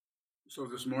So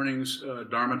this morning's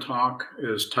Dharma talk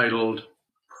is titled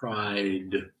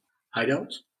Pride.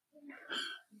 Hideouts?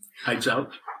 Hides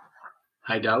out?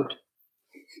 Hideout?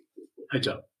 Hides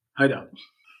out. Hideout.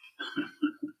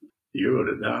 You wrote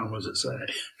it down. What does it say?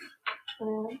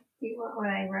 Do you want what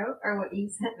I wrote or what you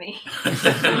sent me?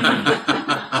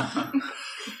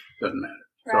 Doesn't matter.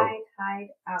 Pride,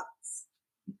 hideouts.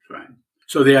 Fine.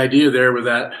 So the idea there with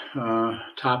that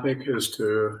topic is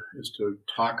to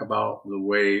talk about the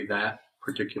way that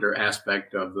particular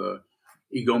aspect of the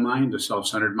ego mind, the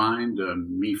self-centered mind, the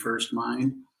me first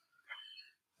mind.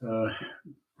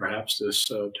 Perhaps this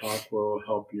talk will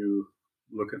help you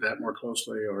look at that more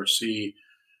closely, or see.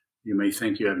 You may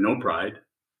think you have no pride,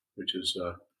 which is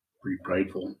pretty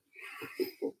prideful.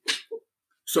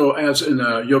 So, as in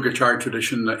the Yogacara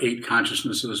tradition, the 8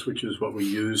 consciousnesses, which is what we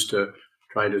use to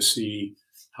try to see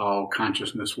how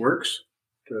consciousness works.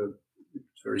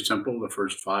 It's very simple. The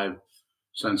first 5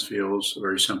 sense fields,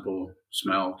 very simple: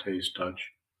 smell, taste, touch,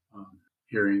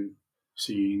 hearing,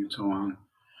 seeing, and so on.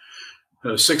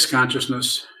 The 6th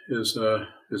consciousness is the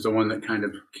one that kind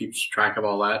of keeps track of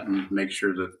all that and makes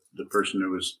sure that the person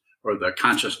who is, or the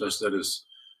consciousness that is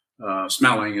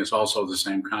smelling, is also the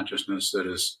same consciousness that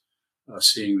is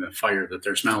seeing the fire that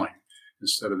they're smelling.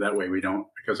 Instead of that way, we don't,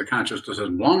 because the consciousness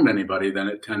doesn't belong to anybody, then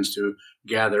it tends to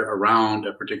gather around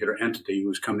a particular entity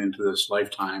who's come into this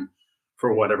lifetime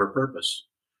for whatever purpose.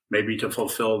 Maybe to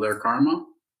fulfill their karma,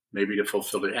 maybe to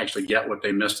actually get what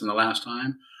they missed in the last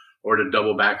time, or to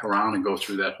double back around and go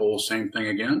through that whole same thing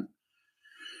again.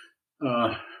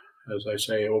 As I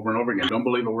say over and over again, don't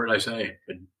believe a word I say,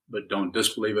 but don't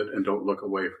disbelieve it, and don't look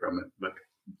away from it, but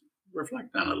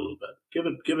reflect on it a little bit.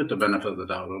 Give it the benefit of the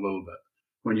doubt a little bit.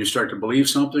 When you start to believe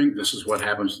something, this is what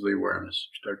happens to the awareness.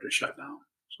 You start to shut down.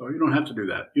 So you don't have to do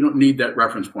that. You don't need that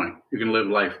reference point. You can live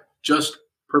life just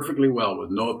perfectly well with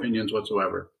no opinions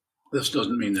whatsoever. This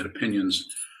doesn't mean that opinions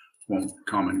won't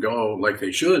come and go like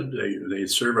they should. They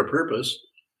serve a purpose.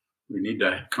 We need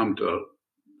to come to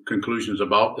conclusions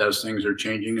about, as things are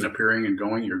changing and appearing and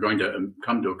going, you're going to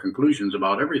come to conclusions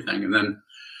about everything, and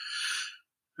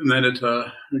then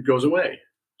it goes away.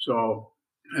 So,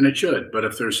 and it should. But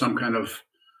if there's some kind of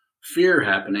fear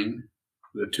happening,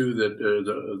 the two that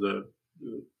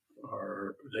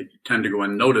they tend to go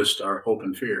unnoticed are hope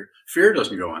and fear. Fear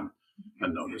doesn't go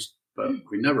unnoticed, but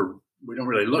we don't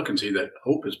really look and see that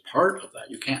hope is part of that.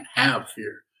 You can't have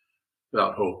fear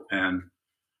without hope, and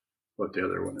what the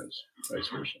other one is, vice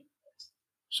versa.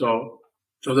 So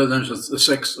then there's the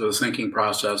 6th, the thinking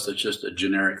process. That's just a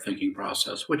generic thinking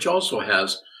process, which also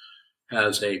has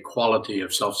a quality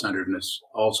of self-centeredness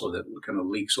also that kind of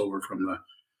leaks over from the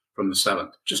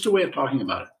 7th. Just a way of talking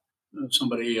about it.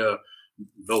 Somebody,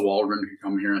 Bill Waldron, could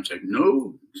come here and say,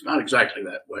 no, it's not exactly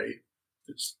that way.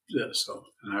 It's this. So,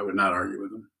 and I would not argue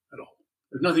with him at all.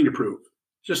 There's nothing to prove.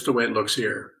 Just the way it looks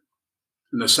here.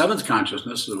 And the 7th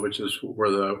consciousness, which is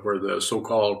where the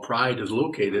so-called pride is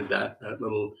located, that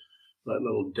little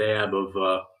dab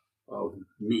of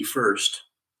me first,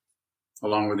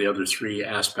 along with the other 3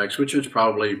 aspects, which is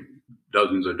probably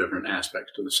dozens of different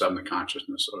aspects to the 7th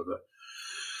consciousness, or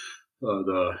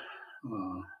the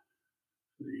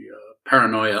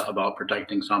paranoia about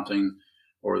protecting something,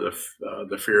 or the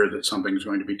fear that something is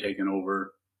going to be taken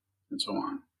over, and so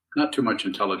on. Not too much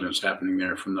intelligence happening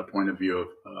there from the point of view of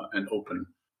an open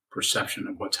perception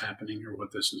of what's happening or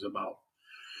what this is about.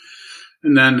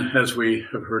 And then, as we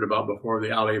have heard about before, the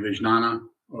Alaya Vijnana,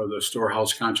 or the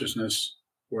storehouse consciousness,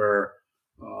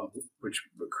 which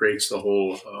creates the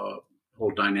whole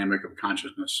dynamic of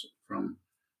consciousness, from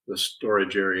the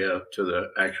storage area to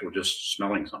the actual just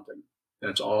smelling something.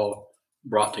 That's all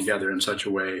brought together in such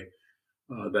a way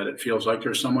that it feels like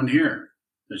there's someone here.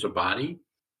 There's a body.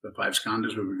 The 5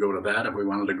 skandhas, we would go to that if we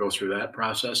wanted to go through that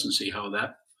process and see how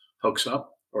that hooks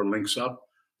up or links up,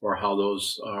 or how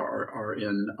those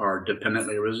are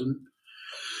dependently arisen.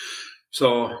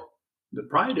 So the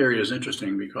pride area is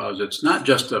interesting because it's not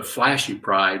just a flashy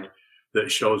pride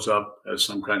that shows up as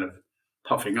some kind of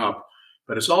puffing up,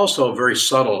 but it's also very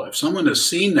subtle. If someone has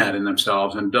seen that in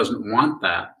themselves and doesn't want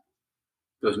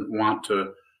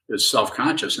to, is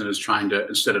self-conscious and is trying to,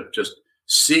 instead of just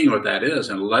seeing what that is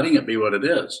and letting it be what it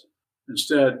is,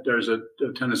 instead there's a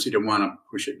tendency to want to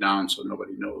push it down so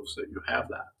nobody knows that you have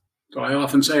that. So I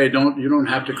often say, you don't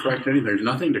have to correct anything. There's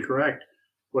nothing to correct.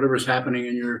 Whatever's happening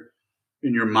in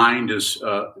your mind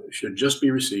should just be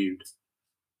received.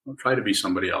 Don't try to be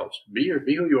somebody else. Be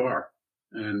who you are.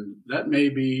 And that may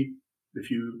be, if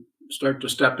you start to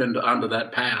step onto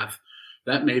that path,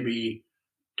 that may be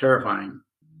terrifying.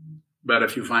 But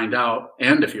if you find out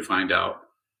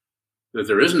that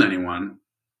there isn't anyone,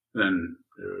 then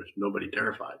There's nobody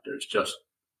terrified. There's just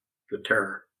the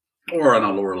terror. Or on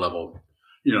a lower level,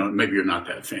 maybe you're not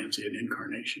that fancy an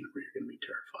incarnation where you're going to be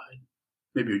terrified.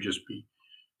 Maybe you'd just be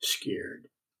scared.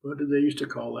 What did they used to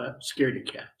call that? Scaredy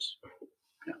cats.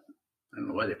 Yeah. I don't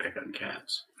know why they pick on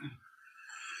cats.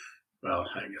 Well,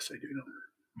 I guess I do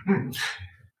know.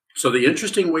 So the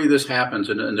interesting way this happens,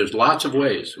 and there's lots of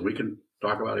ways, we can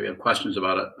talk about it if you have questions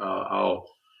about it. I'll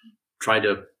try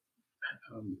to,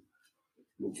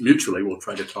 mutually, we'll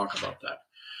try to talk about that.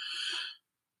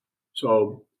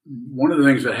 So one of the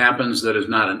things that happens that is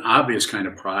not an obvious kind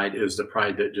of pride is the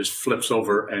pride that just flips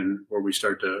over and where we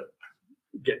start to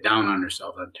get down on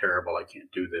yourself. I'm terrible. I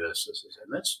can't do this.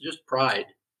 And that's just pride.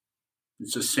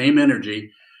 It's the same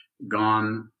energy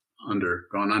gone under.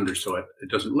 So it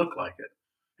doesn't look like it.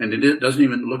 And it doesn't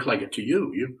even look like it to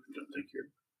you. You don't think you're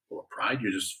full of pride.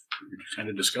 You're just kind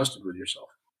of disgusted with yourself.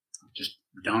 Just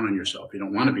down on yourself. You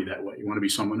don't want to be that way. You want to be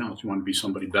someone else. You want to be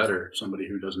somebody better, somebody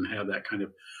who doesn't have that kind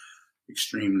of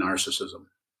extreme narcissism.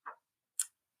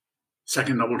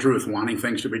 Second noble truth, wanting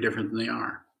things to be different than they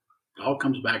are. It all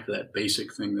comes back to that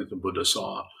basic thing that the Buddha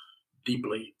saw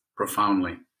deeply,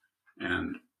 profoundly,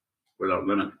 and without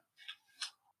limit.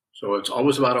 So it's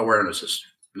always about awareness. It's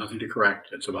nothing to correct.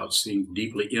 It's about seeing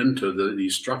deeply into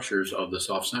these structures of the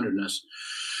self-centeredness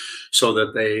so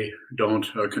that they don't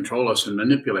control us and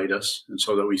manipulate us, and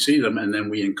so that we see them and then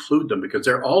we include them because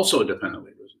they're also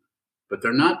dependently risen. But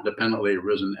they're not dependently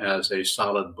risen as a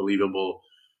solid, believable,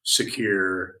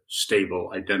 secure,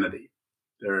 stable identity.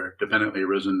 They're dependently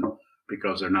risen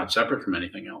because they're not separate from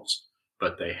anything else,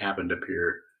 but they happen to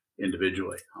appear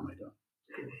individually. How am I doing?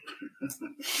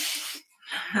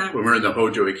 When we were in the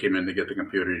Hojo, he came in to get the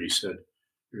computer and he said,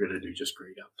 "You're going to do just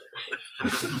great out there."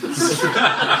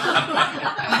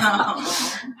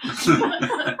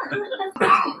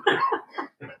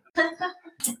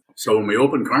 So when we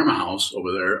open Karma House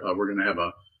over there, we're going to have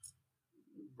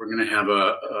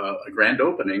a grand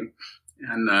opening,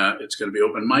 and it's going to be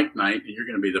open mic night, and you're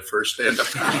going to be the first stand-up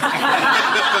comic.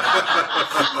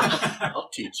 I'll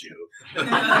teach you.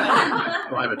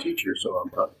 Well, I'm a teacher, so I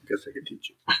guess I can teach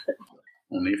you.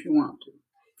 Only if you want to.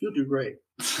 You'll do great.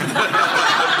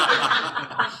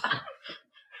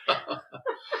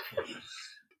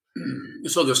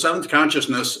 So the seventh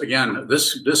consciousness, again,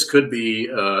 this could be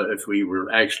if we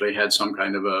were actually had some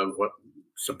kind of a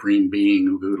supreme being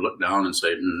who would look down and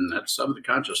say, that's seventh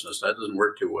consciousness. That doesn't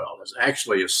work too well. It's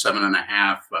actually a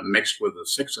 7.5 mixed with a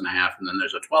 6.5, and then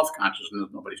there's a 12th consciousness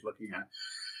nobody's looking at.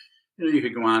 You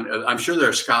could go on. I'm sure there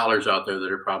are scholars out there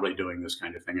that are probably doing this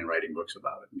kind of thing and writing books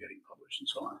about it and getting published and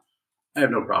so on. I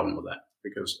have no problem with that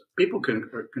because people can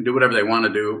do whatever they want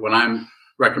to do. What I'm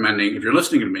recommending, if you're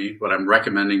listening to me, what I'm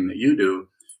recommending that you do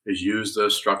is use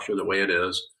the structure the way it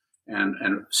is and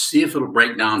see if it'll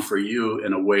break down for you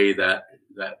in a way that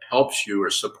helps you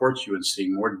or supports you in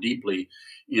seeing more deeply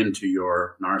into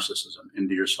your narcissism,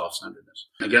 into your self-centeredness.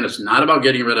 Again, it's not about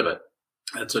getting rid of it.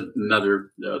 That's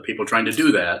another, people trying to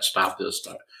do that. Stop this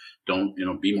stuff. Don't,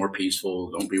 be more peaceful.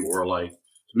 Don't be warlike.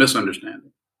 It's a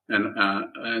misunderstanding.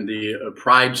 And the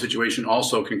pride situation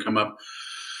also can come up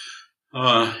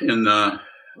in the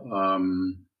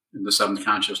seventh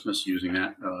consciousness using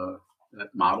that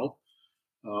model.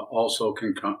 Also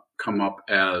can come up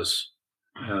as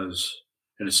and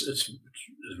it's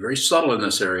very subtle in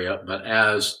this area, but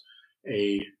as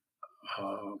a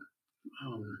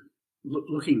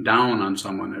looking down on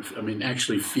someone.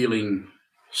 Actually feeling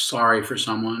sorry for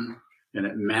someone, and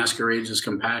it masquerades as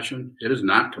compassion. It is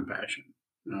not compassion.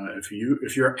 If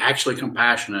you're actually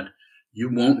compassionate, you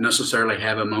won't necessarily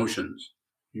have emotions.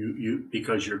 You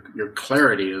because your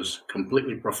clarity is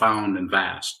completely profound and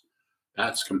vast.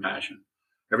 That's compassion.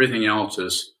 Everything else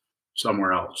is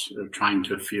somewhere else. Trying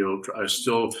to feel,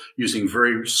 still using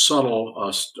very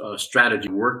subtle strategy,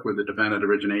 work with the dependent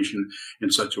origination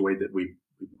in such a way that we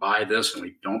buy this and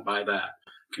we don't buy that.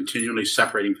 Continually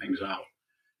separating things out.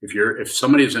 If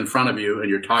somebody is in front of you and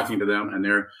you're talking to them and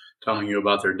they're telling you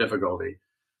about their difficulty,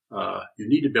 you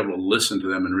need to be able to listen to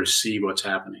them and receive what's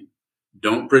happening.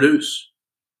 Don't produce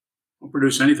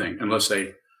anything unless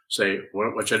they say,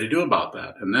 what should I do about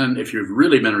that? And then if you've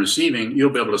really been receiving, you'll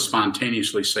be able to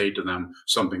spontaneously say to them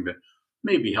something that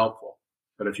may be helpful.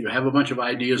 But if you have a bunch of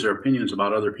ideas or opinions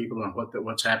about other people and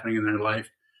what's happening in their life,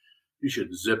 you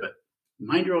should zip it.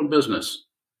 Mind your own business.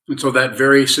 And so that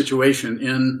very situation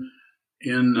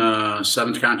in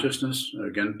seventh consciousness,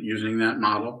 again, using that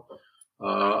model,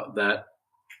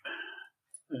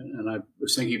 and I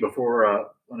was thinking before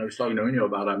when I was talking to Unio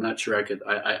about it, I'm not sure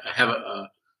I have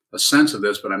a sense of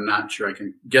this, but I'm not sure I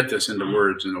can get this into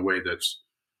words in a way that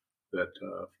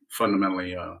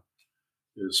fundamentally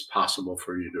is possible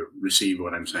for you to receive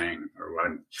what I'm saying or what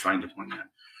I'm trying to point at.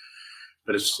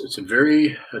 But it's a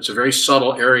very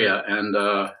subtle area, and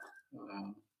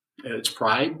it's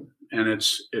pride, and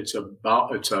it's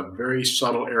a very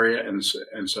subtle area, and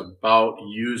it's about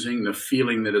using the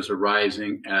feeling that is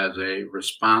arising as a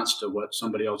response to what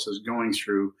somebody else is going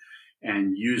through,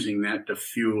 and using that to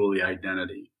fuel the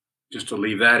identity. Just to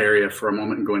leave that area for a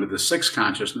moment and go into the sixth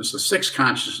consciousness. The sixth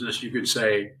consciousness, you could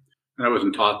say, and I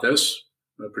wasn't taught this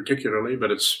particularly, but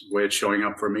it's the way it's showing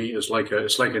up for me. Is like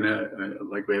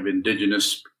like we have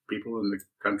indigenous people in the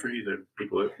country, the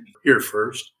people that are here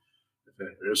first. If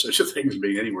there's such a thing as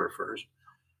being anywhere first.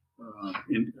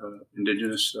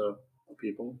 Indigenous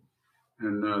people,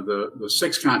 and the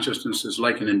sixth consciousness is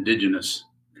like an indigenous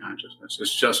consciousness.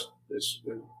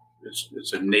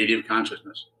 It's a native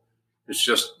consciousness. It's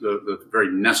just the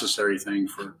very necessary thing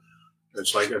for.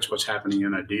 That's what's happening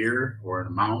in a deer or in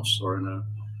a mouse or in an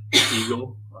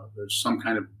eagle. There's some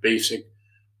kind of basic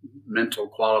mental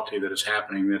quality that is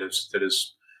happening that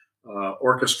is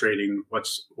orchestrating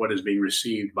what is being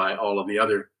received by all of the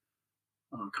other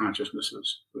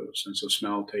consciousnesses: the sense of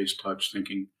smell, taste, touch,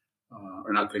 thinking,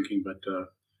 or not thinking,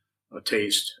 but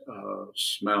taste,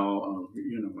 smell.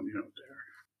 There.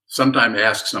 Sometimes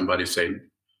ask somebody, say,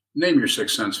 name your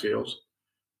sixth sense fields.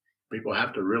 People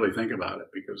have to really think about it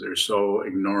because they're so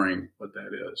ignoring what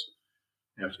that is.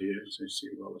 You have to see,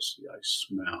 well, let's see, I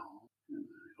smell.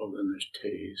 Oh, then there's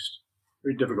taste.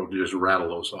 Very difficult to just rattle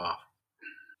those off.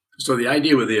 So the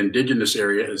idea with the indigenous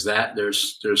area is that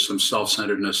there's some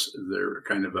self-centeredness. They're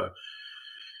kind of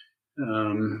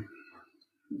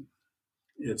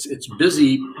it's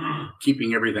busy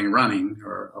keeping everything running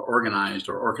or organized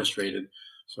or orchestrated.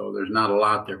 So there's not a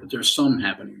lot there, but there's some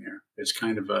happening there. It's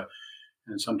kind of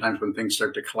and sometimes when things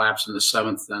start to collapse in the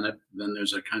seventh, then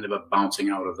there's a kind of a bouncing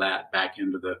out of that back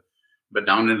into but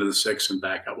down into the sixth and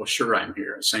back up. Well, sure, I'm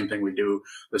here. Same thing we do.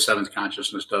 The seventh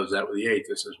consciousness does that with the eighth.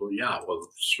 It says, well, yeah, well,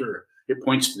 sure. It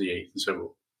points to the eighth and says,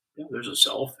 well, yeah, there's a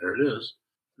self. There it is.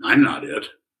 I'm not it.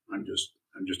 I'm just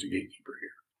a gatekeeper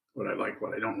here. What I like,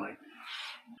 what I don't like.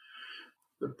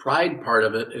 The pride part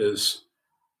of it is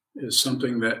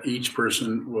something that each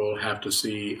person will have to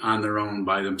see on their own,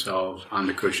 by themselves, on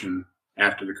the cushion,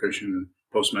 after the cushion,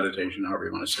 post-meditation, however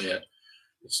you want to say it.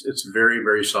 It's very,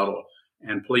 very subtle.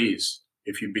 And please,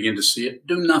 if you begin to see it,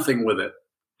 do nothing with it.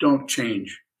 Don't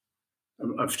change.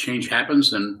 If change happens,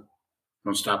 then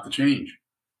don't stop the change.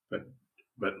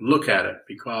 But look at it,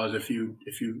 because if you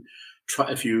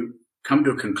come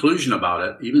to a conclusion about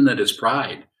it, even that it's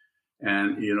pride,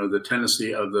 and the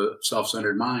tendency of the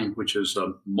self-centered mind, which is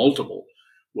multiple,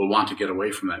 will want to get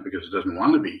away from that because it doesn't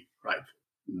want to be right.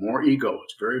 More ego.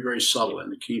 It's very, very subtle,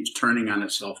 and it keeps turning on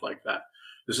itself like that.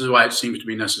 This is why it seems to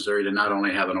be necessary to not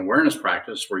only have an awareness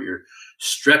practice where you're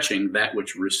stretching that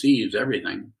which receives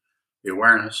everything, the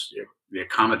awareness, the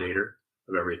accommodator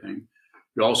of everything.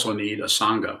 You also need a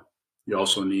sangha. You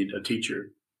also need a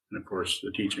teacher, and of course,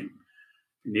 the teaching.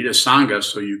 You need a sangha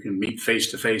so you can meet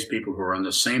face-to-face people who are on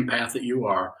the same path that you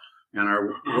are and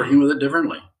are working with it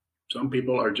differently. Some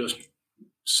people are just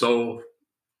so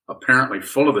apparently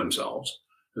full of themselves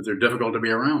that they're difficult to be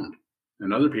around.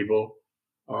 And other people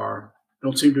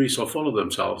don't seem to be so full of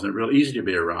themselves, and they're real easy to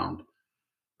be around.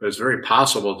 But it's very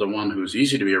possible the one who's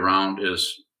easy to be around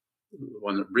is the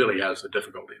one that really has the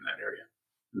difficulty in that area.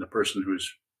 And the person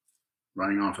who's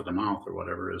running off at the mouth or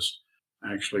whatever is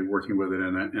actually working with it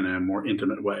in a more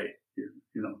intimate way.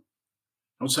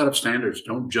 Don't set up standards.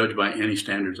 Don't judge by any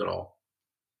standards at all.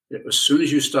 As soon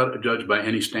as you start to judge by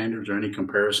any standards or any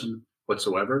comparison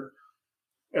whatsoever,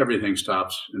 everything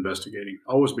stops investigating.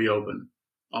 Always be open.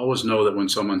 Always know that when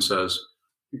someone says,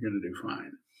 you're going to do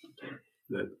fine,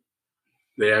 that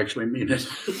they actually mean it.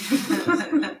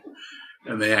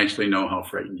 And they actually know how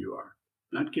frightened you are.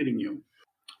 Not kidding you.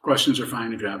 Questions are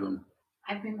fine if you have them.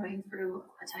 I've been going through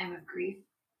a time of grief,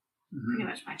 pretty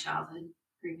much my childhood,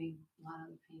 grieving a lot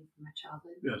of the pain from my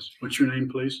childhood. Yes. What's your name,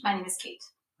 please? My name is Kate.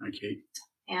 Hi, Kate.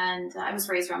 And I was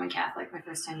raised Roman Catholic. My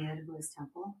first time I had a Buddhist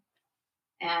temple.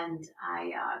 And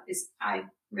I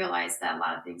realized that a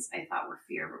lot of things I thought were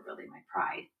fear were really my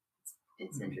pride.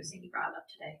 It's interesting you brought it up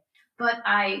today. But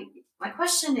my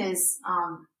question is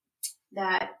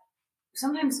that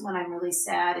sometimes when I'm really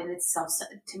sad and it's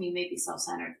to me maybe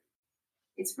self-centered,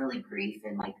 it's really grief,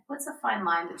 and what's the fine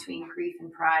line between grief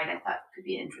and pride? I thought could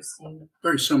be interesting.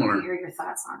 Very similar. To hear your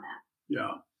thoughts on that.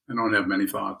 Yeah, I don't have many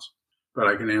thoughts, but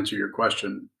I can answer your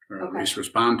question, or at least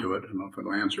respond to it. I don't know if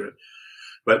it'll answer it.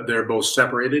 But they're both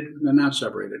separated and not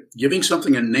separated. Giving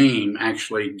something a name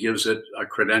actually gives it a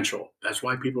credential. That's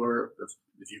why people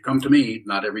if you come to me,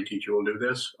 not every teacher will do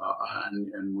this,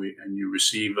 and you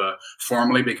receive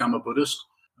formally become a Buddhist,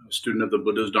 a student of the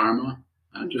Buddha's Dharma,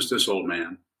 not just this old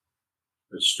man,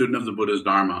 a student of the Buddha's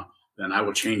Dharma, then I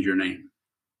will change your name.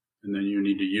 And then you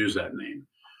need to use that name.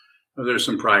 Well, there's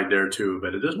some pride there too,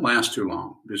 but it doesn't last too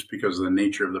long just because of the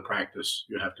nature of the practice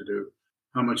you have to do.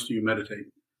 How much do you meditate?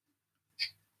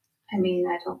 I mean,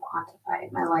 I don't quantify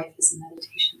it. My life is a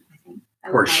meditation, I think. I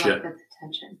live Horse my shit. life with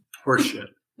attention. Horse shit.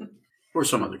 Or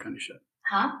some other kind of shit.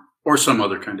 Huh? Or some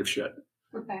other kind of shit.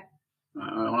 Okay.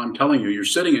 I'm telling you, you're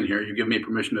sitting in here, you give me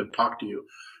permission to talk to you.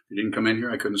 If you didn't come in here,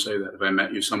 I couldn't say that. If I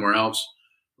met you somewhere else,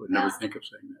 I would never think of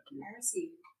saying that to you. I receive.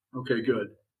 Okay, good.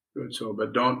 Good. So,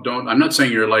 but don't, I'm not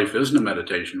saying your life isn't a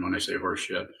meditation when I say horse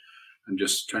shit. I'm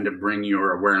just trying to bring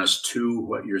your awareness to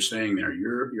what you're saying there.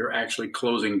 You're actually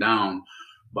closing down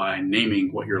by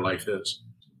naming what your life is.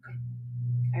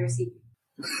 I receive.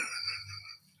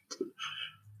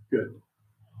 Good.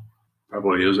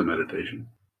 Probably is a meditation.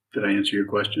 Did I answer your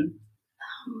question?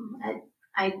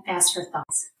 I asked for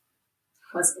thoughts.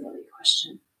 Wasn't really a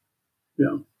question.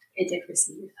 Yeah. I did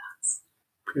receive your thoughts.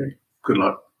 Okay. Good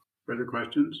luck. Further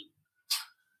questions?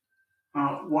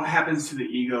 What happens to the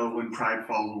ego when pride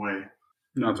falls away?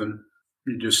 Nothing.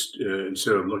 You just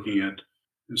instead of looking at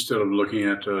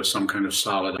some kind of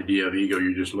solid idea of ego,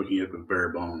 you're just looking at the bare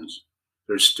bones.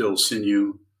 There's still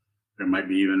sinew. There might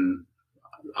be even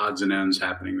odds and ends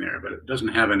happening there, but it doesn't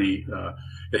have any.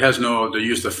 It has no. To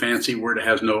use the fancy word, it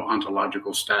has no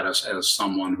ontological status as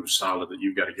someone who's solid that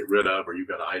you've got to get rid of or you've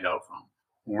got to hide out from.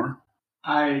 Or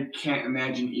I can't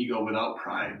imagine ego without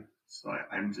pride. So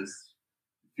I'm just,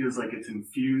 it feels like it's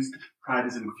infused. Pride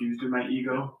is infused in my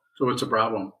ego. so, what's the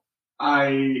problem?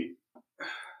 I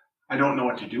don't know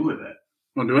what to do with it,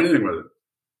 Don't do anything with it.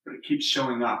 but it keeps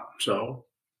showing up. So.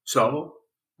 Well,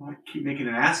 I keep making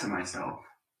an ass of myself.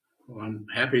 Well, I'm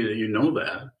happy that you know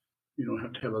that. You don't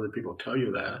have to have other people tell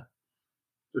you that.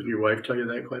 Doesn't your wife tell you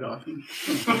that quite often?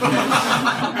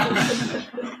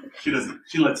 She doesn't.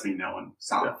 She lets me know in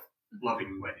soft,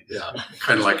 loving ways. Yeah,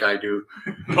 kind of like I do.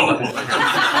 No.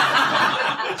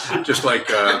 Just like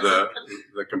the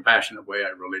compassionate way I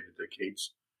related to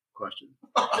Kate's question.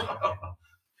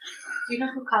 Do you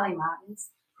know who Kali Ma is?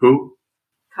 Who?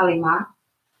 Kali Ma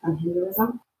from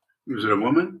Hinduism? Was it a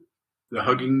woman? The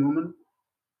hugging woman?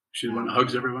 She's the one that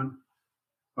hugs everyone?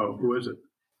 Oh, who is it?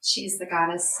 She's the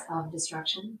goddess of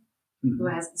destruction who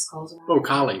has the skulls around. Oh,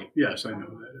 Kali. Yes, I know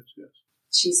who that is. Yes.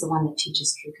 She's the one that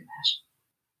teaches true compassion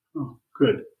Oh,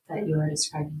 good. that you are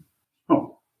describing.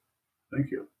 Oh,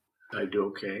 thank you. I do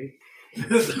okay.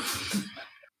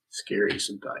 Scary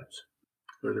sometimes.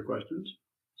 Further questions?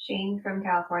 Shane from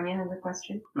California has a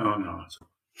question. Oh, no.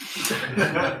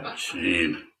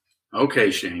 Shane.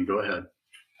 Okay, Shane, go ahead.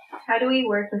 How do we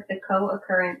work with the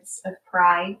co-occurrence of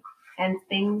pride and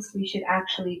things we should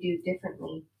actually do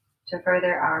differently to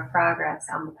further our progress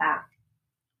on the path?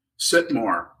 Sit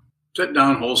more. Sit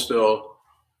down, hold still.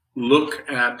 Look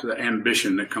at the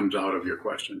ambition that comes out of your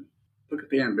question. Look at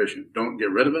the ambition. Don't get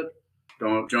rid of it.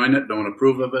 Don't join it. Don't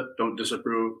approve of it. Don't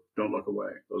disapprove. Don't look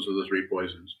away. Those are the three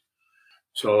poisons.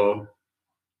 So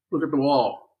look at the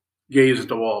wall. Gaze at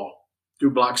the wall. Do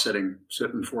block sitting.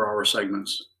 Sit in 4-hour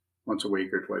segments once a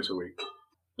week or twice a week.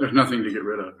 There's nothing to get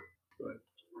rid of. But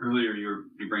earlier, you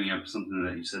bringing up something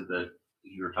that you said that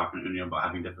you were talking to Unia about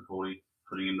having difficulty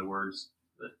putting into words.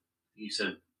 That you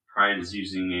said pride is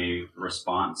using a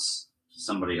response to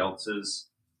somebody else's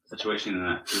situation, and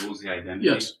that fuels the identity.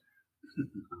 yes.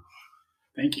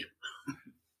 Thank you.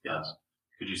 Yes.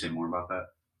 Could you say more about that?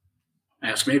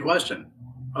 Ask me a question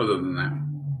other than that.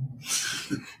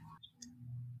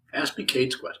 Ask me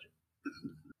Kate's question.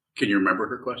 Can you remember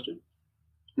her question?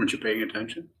 Weren't you paying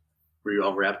attention? Were you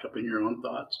all wrapped up in your own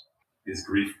thoughts? Is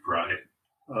grief pride?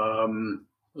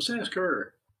 Let's ask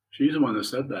her. She's the one that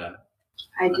said that.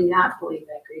 I do not believe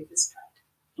that grief is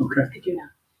pride. Okay. I do not.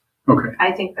 Okay.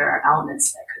 I think there are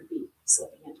elements that could be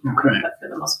slipping into pride, Okay. but for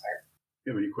the most part.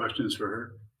 You have any questions for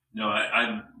her? No,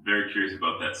 I'm very curious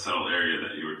about that subtle area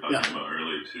that you were talking about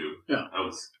earlier too. Yeah. I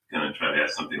was going to try to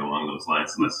ask something along those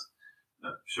lines, unless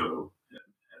Shoto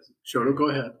has. Shoto, go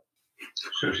ahead.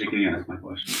 So she can ask my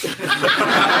question.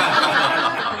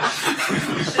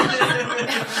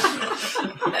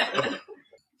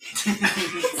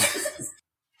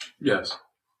 Yes.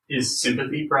 Is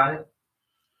sympathy pride?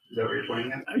 Is that what you're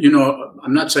pointing at? You know,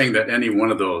 I'm not saying that any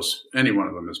one of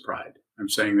them is pride. I'm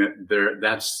saying that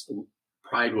that's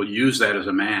pride will use that as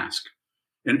a mask.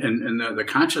 And the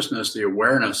consciousness, the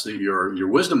awareness, your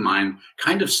wisdom mind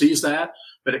kind of sees that,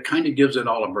 but it kind of gives it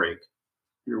all a break.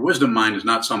 Your wisdom mind is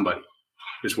not somebody.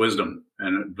 It's wisdom,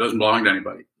 and it doesn't belong to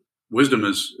anybody. Wisdom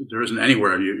there isn't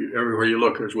anywhere. Everywhere you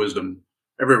look, there's wisdom.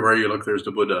 Everywhere you look, there's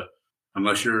the Buddha.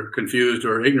 Unless you're confused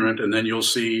or ignorant, and then you'll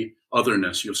see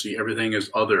otherness. You'll see everything is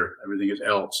other, everything is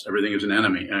else, everything is an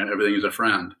enemy, and everything is a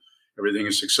friend, everything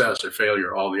is success or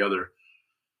failure, all the other.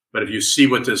 But if you see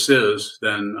what this is,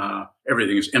 then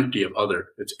everything is empty of other.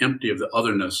 It's empty of the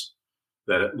otherness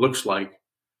that it looks like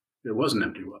it wasn't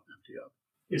empty of.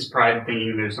 Is pride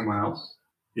thinking there's someone else?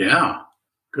 Yeah,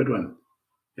 good one.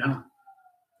 Yeah,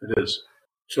 it is.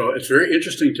 So it's very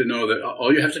interesting to know that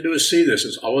all you have to do is see this.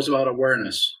 It's always about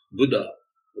awareness. Buddha,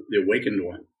 the awakened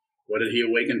one. What did he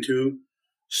awaken to?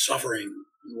 Suffering.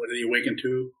 And what did he awaken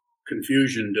to?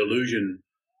 Confusion, delusion.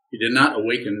 He did not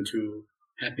awaken to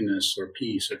happiness or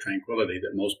peace or tranquility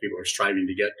that most people are striving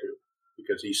to get to,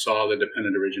 because he saw the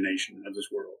dependent origination of this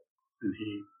world. And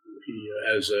he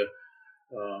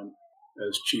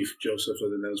as Chief Joseph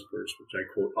of the Nez Perce, which I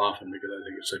quote often because I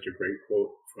think it's such a great quote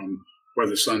from Where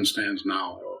the Sun Stands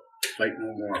Now, fight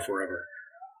no more forever.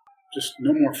 Just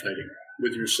no more fighting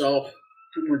with yourself,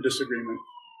 no more disagreement.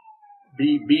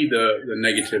 Be the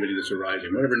negativity that's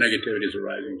arising. Whatever negativity is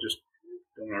arising, just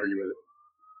don't argue with it.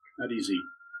 Not easy.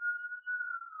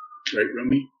 Right,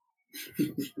 Rumi?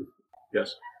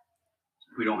 Yes.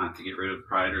 We don't have to get rid of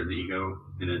pride or the ego,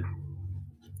 and it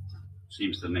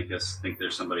seems to make us think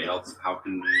there's somebody else. How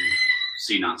can we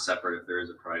see not separate if there is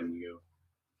a pride and ego?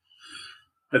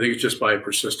 I think it's just by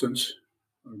persistence,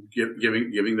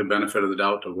 giving the benefit of the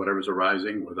doubt to whatever's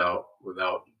arising without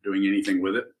doing anything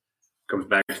with it. Comes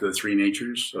back to the three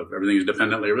natures of everything is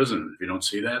dependently arisen. If you don't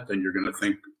see that, then you're going to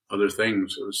think other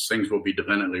things. Those things will be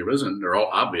dependently arisen. They're all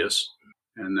obvious.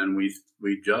 And then we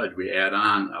judge, we add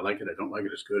on, I like it, I don't like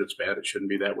it, it's good, it's bad, it shouldn't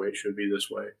be that way, it should be this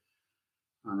way.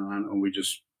 And we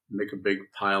just make a big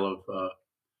pile of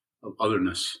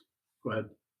otherness. Go ahead.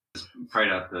 Pride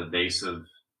at the base of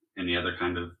any other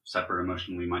kind of separate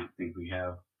emotion we might think we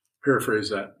have. Paraphrase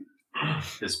that.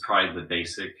 Is pride the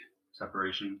basic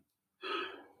separation?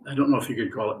 I don't know if you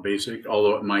could call it basic,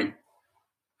 although it might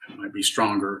be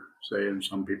stronger, say, in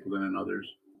some people than in others.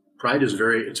 Pride is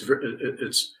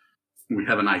it's we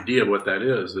have an idea of what that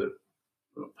is, that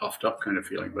puffed up kind of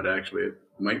feeling, but actually it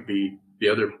might be the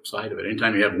other side of it.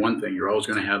 Anytime you have one thing, you're always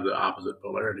going to have the opposite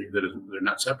polarity. They're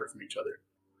not separate from each other.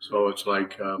 So it's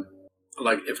like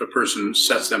if a person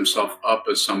sets themselves up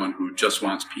as someone who just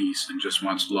wants peace and just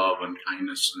wants love and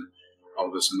kindness and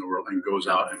all this in the world, and goes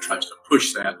out and tries to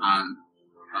push that on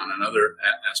another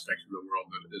aspect of the world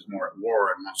that is more at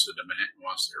war and wants to demand,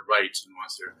 wants their rights and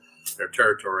wants their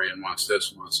territory and wants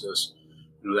this and wants this.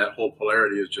 That whole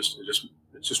polarity is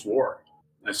just war.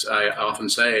 I often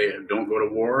say, don't go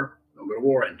to war,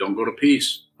 and don't go to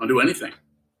peace. Don't do anything.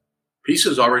 Peace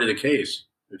is already the case.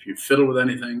 If you fiddle with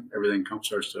anything, everything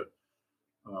starts to.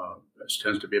 There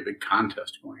tends to be a big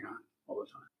contest going on all the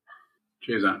time.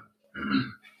 Jason.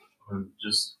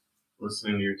 Just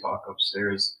listening to your talk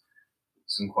upstairs,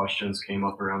 some questions came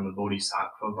up around the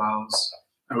Bodhisattva vows.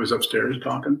 I was upstairs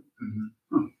talking.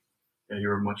 Mm-hmm. Oh. Yeah, you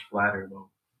were much flatter though.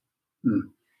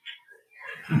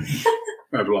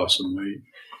 I've lost some weight.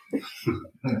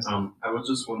 I was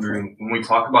just wondering, when we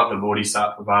talk about the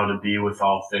Bodhisattva vow to be with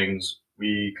all things,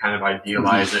 we kind of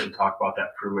idealize it and talk about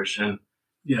that fruition.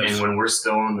 Yes. And when we're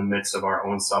still in the midst of our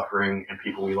own suffering and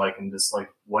people we like and dislike,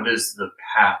 what is the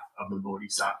path of the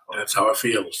Bodhisattva? That's how it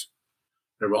feels.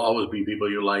 There will always be people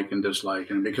you like and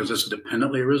dislike, and because it's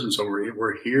dependently arisen, so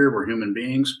we're here, we're human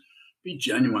beings. Be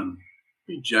genuine.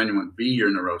 Be genuine. Be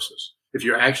your neurosis. If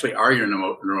you actually are your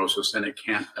neurosis, then it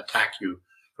can't attack you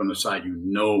from the side. You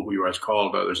know who you are. It's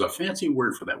called, there's a fancy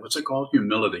word for that. What's it called?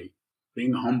 Humility.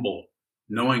 Being humble.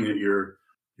 Knowing that you're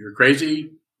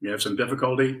crazy, you have some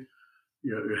difficulty,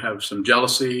 you have some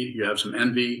jealousy, you have some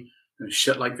envy, and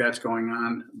shit like that's going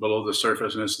on below the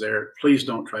surface, and it's there. Please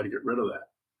don't try to get rid of that.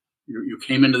 You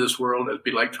came into this world, it'd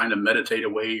be like trying to meditate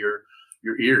away your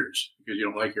ears because you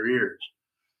don't like your ears.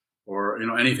 Or,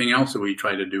 anything else that we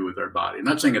try to do with our body. I'm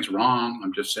not saying it's wrong.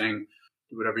 I'm just saying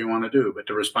do whatever you want to do. But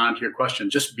to respond to your question,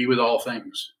 just be with all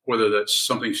things, whether that's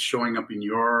something showing up in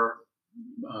your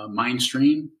mind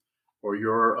stream or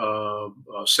your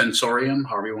sensorium,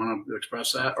 however you want to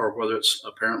express that, or whether it's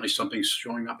apparently something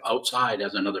showing up outside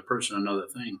as another person, another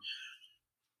thing.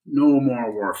 No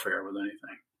more warfare with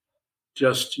anything.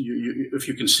 Just if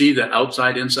you can see that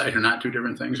outside, inside are not two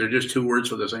different things, they're just two words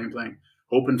for the same thing.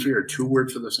 Hope and fear, two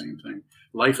words for the same thing.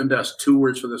 Life and death, two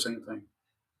words for the same thing.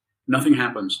 Nothing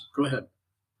happens. Go ahead.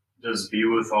 Does be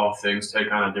with all things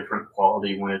take on a different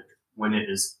quality when it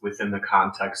is within the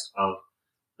context of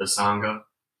the Sangha?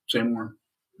 Same word.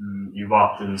 You've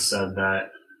often said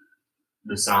that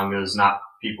the Sangha is not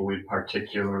people we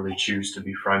particularly choose to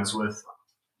be friends with.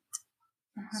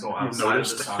 So outside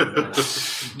of the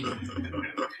Noticed.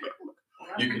 Sangha,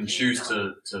 you can choose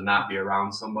to not be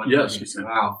around somebody. Yes, You you say, can.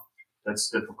 wow, that's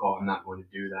difficult. I'm not going to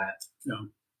do that. Yeah.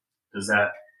 Does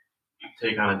that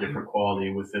take on a different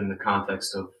quality within the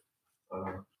context of?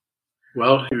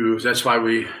 Well, that's why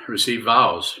we receive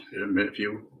vows. If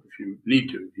you need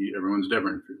to, everyone's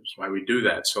different. That's why we do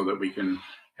that, so that we can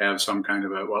have some kind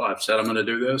of well, I've said I'm going to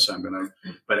do this.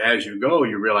 But as you go,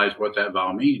 you realize what that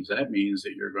vow means. That means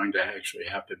that you're going to actually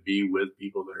have to be with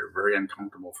people that are very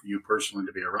uncomfortable for you personally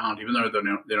to be around, even though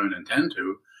they don't intend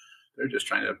to. They're just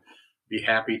trying to be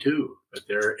happy too. But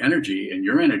their energy and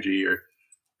your energy are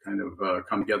kind of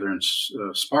come together and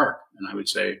spark. And I would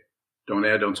say, don't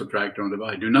add, don't subtract, don't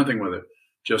divide. Do nothing with it.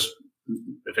 Just,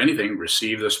 if anything,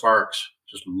 receive the sparks.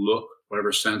 Just look,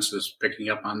 whatever sense is picking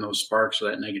up on those sparks of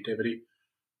that negativity,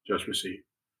 just receive.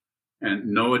 And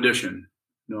no addition.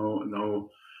 No.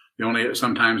 The only,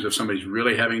 sometimes if somebody's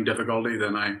really having difficulty,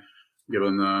 then I give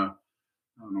them I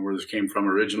don't know where this came from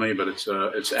originally, but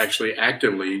it's actually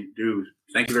actively do.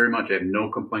 Thank you very much. I have no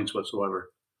complaints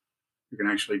whatsoever. You can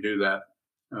actually do that.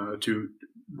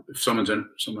 If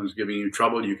someone's giving you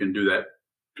trouble, you can do that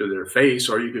to their face,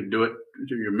 or you could do it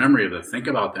to your memory of it. Think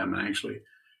about them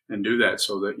and do that,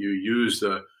 so that you use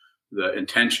the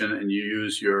intention, and you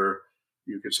use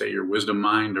you could say your wisdom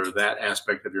mind, or that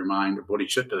aspect of your mind, or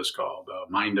bodhicitta is called, the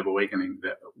mind of awakening,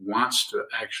 that wants to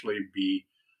actually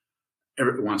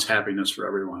wants happiness for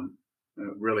everyone.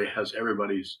 It really has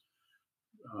everybody's,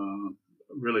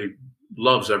 really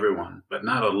loves everyone, but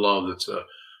not a love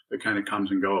that kind of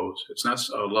comes and goes. It's not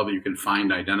a love that you can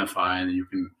find, identify, and you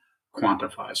can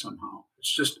quantify somehow.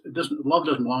 It's just, love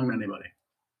doesn't belong to anybody.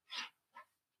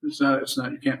 It's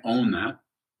not, you can't own that.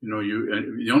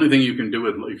 The only thing you can do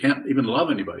you can't even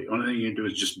love anybody. The only thing you can do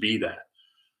is just be that.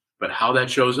 But how that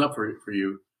shows up for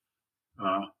you,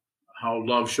 how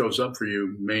love shows up for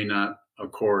you may not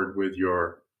accord with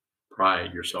your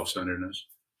pride, your self-centeredness.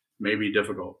 May be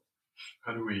difficult.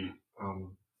 How do we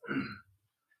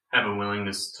have a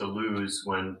willingness to lose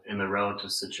when in the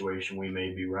relative situation we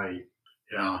may be right?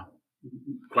 Yeah,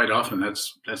 quite often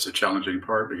that's the challenging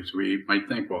part, because we might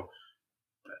think, well,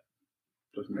 that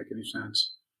doesn't make any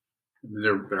sense.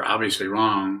 They're obviously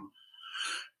wrong.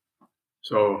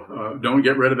 So don't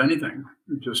get rid of anything.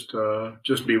 Just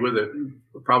be with it.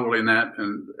 Probably in that,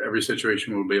 and every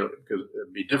situation will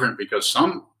be different, because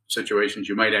some situations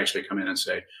you might actually come in and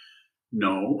say,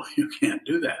 no, you can't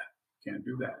do that. Can't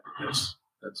do that.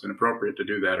 That's inappropriate to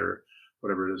do that, or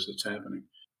whatever it is that's happening.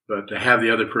 But to have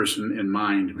the other person in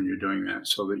mind when you're doing that,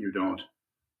 so that you don't.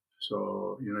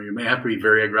 So, you may have to be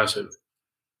very aggressive.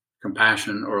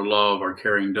 Compassion or love or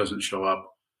caring doesn't show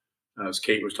up. As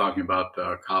Kate was talking about,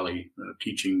 Kali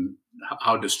teaching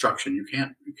how destruction, you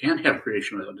can't have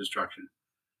creation without destruction.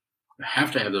 You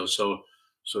have to have those. So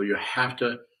you have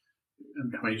to,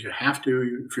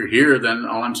 if you're here, then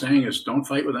all I'm saying is don't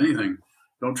fight with anything.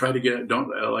 Don't try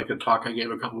to like a talk I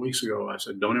gave a couple of weeks ago. I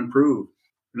said, don't improve.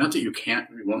 Not that you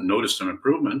won't notice some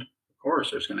improvement. Of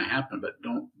course, it's going to happen, but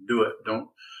don't do it. Don't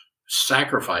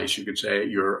sacrifice, you could say,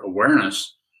 your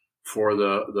awareness for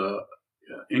the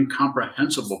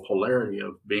incomprehensible polarity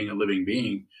of being a living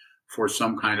being for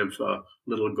some kind of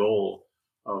little goal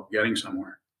of getting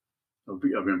somewhere, of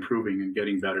improving and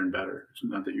getting better and better. It's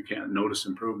not that you can't notice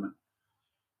improvement.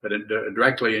 But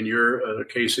directly in your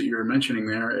case that you're mentioning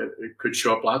there, it could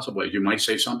show up lots of ways. You might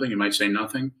say something, you might say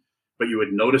nothing, but you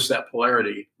would notice that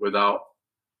polarity without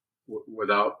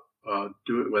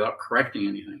correcting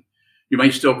anything. You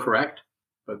might still correct,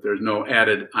 but there's no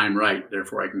added, I'm right,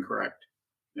 therefore I can correct.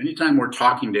 Anytime we're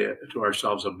talking to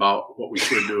ourselves about what we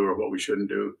should do or what we shouldn't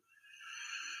do,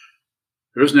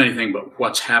 there isn't anything but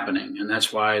what's happening. And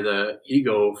that's why the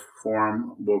ego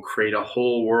form will create a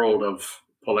whole world of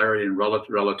polarity and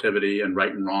relativity and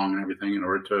right and wrong and everything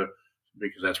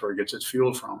because that's where it gets its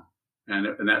fuel from.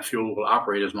 And that fuel will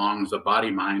operate as long as the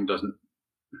body mind doesn't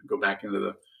go back into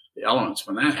the elements.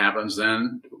 When that happens,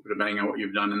 then depending on what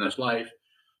you've done in this life,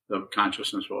 the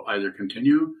consciousness will either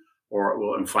continue or it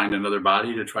will find another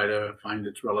body to try to find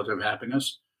its relative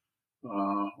happiness,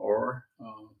 or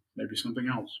maybe something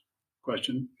else.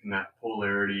 Question? Can that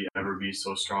polarity ever be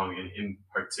so strong, in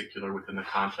particular within the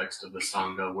context of the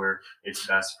Sangha, where it's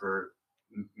best for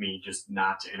me just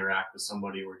not to interact with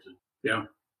somebody or to... Yeah.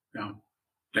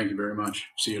 Thank you very much.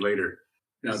 See you later.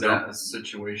 Is that a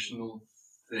situational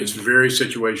thing? It's very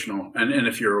situational. And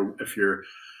if you're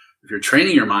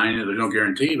training your mind, there's no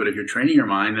guarantee, but if you're training your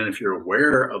mind and if you're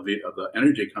aware of the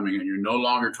energy coming in, you're no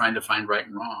longer trying to find right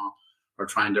and wrong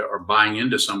or buying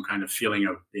into some kind of feeling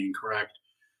of being correct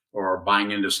or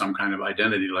buying into some kind of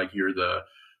identity, like you're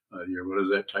what is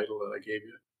that title that I gave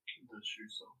you? issue,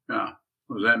 so Yeah.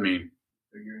 What does that mean?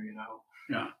 figuring it out.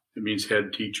 Yeah. It means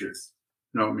head teacher.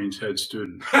 No, it means head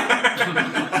student. That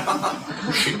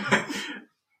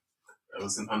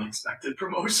was an unexpected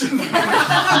promotion.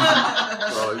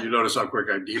 Well, you notice how quick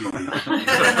I demoted.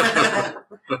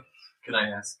 Can I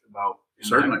ask about in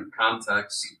Certainly. that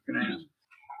context? Can I ask?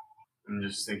 I'm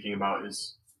just thinking about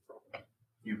is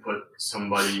you put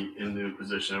somebody into a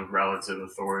position of relative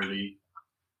authority.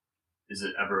 Is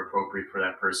it ever appropriate for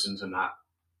that person to not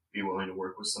be willing to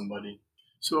work with somebody?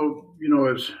 So,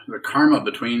 as the karma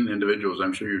between individuals,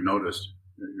 I'm sure you've noticed.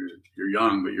 You're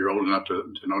young, but you're old enough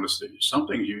to notice that some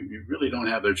things you really don't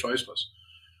have. They're choiceless.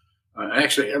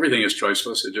 Actually, everything is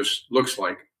choiceless. It just looks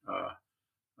like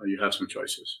you have some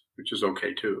choices, which is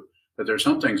okay too. But there's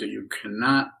some things that you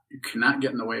cannot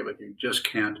get in the way of it. You just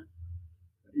can't,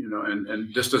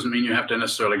 and this doesn't mean you have to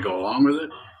necessarily go along with it.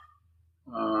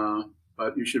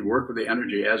 But you should work with the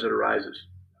energy as it arises.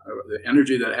 The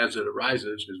energy that as it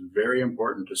arises is very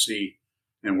important to see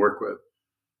and work with.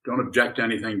 Don't object to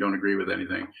anything. Don't agree with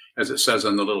anything. As it says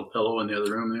on the little pillow in the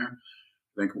other room there.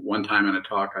 I think one time in a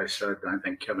talk I said, and I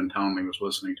think Kevin Townley was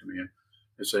listening to me, and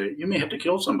I say, you may have to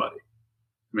kill somebody.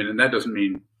 I mean, and that doesn't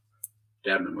mean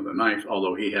stab him with a knife,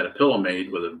 although he had a pillow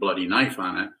made with a bloody knife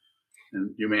on it,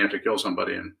 and you may have to kill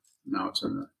somebody, and now it's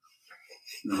in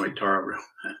the White Tara room.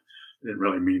 I didn't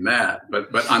really mean that.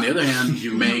 But on the other hand,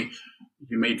 you may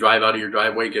drive out of your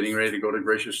driveway getting ready to go to the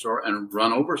grocery store and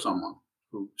run over someone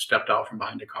who stepped out from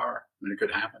behind a car. I mean, it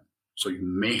could happen. So you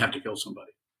may have to kill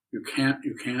somebody. You can't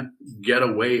get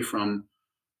away from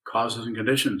causes and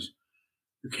conditions.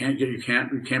 You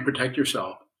can't protect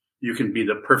yourself. You can be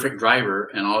the perfect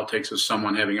driver, and all it takes is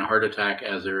someone having a heart attack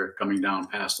as they're coming down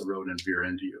past the road and veer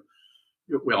into you.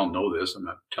 We all know this. I'm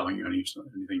not telling you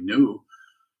anything new,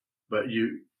 but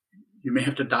you may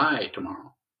have to die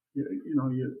tomorrow.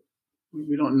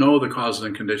 We don't know the causes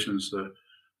and conditions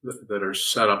that are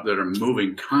set up, that are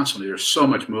moving constantly. There's so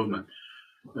much movement.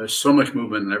 There's so much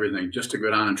movement and everything. Just to go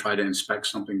down and try to inspect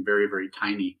something very, very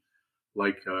tiny,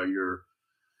 like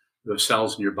the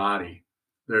cells in your body.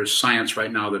 There's science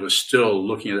right now that is still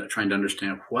looking at it, trying to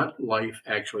understand what life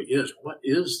actually is. What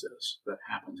is this that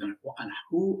happens, and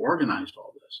who organized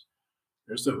all this?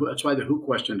 That's why the who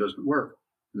question doesn't work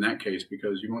in that case,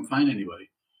 because you won't find anybody.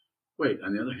 Wait,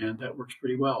 on the other hand, that works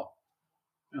pretty well.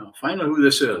 Find out who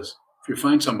this is. If you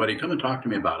find somebody, come and talk to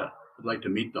me about it. I'd like to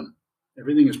meet them.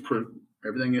 Everyone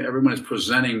is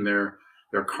presenting their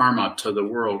karma to the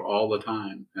world all the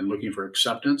time and looking for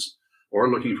acceptance or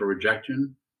looking for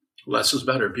rejection. Less is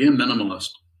better. Be a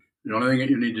minimalist. The only thing that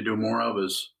you need to do more of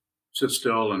is sit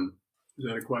still and, is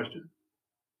that a question?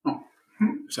 Oh,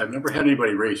 so I've never had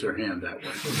anybody raise their hand that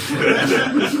way.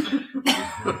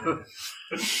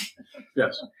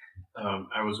 Yes.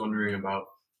 I was wondering about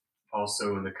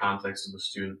also in the context of the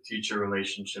student-teacher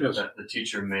relationship, yes. That the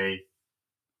teacher may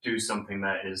do something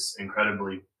that is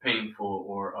incredibly painful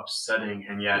or upsetting,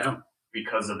 and yet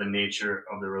because of the nature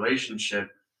of the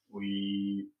relationship,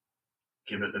 we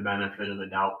give it the benefit of the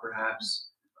doubt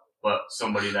perhaps. But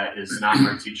somebody that is not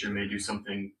our teacher may do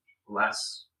something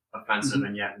less offensive,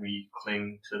 and yet we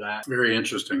cling to that. Very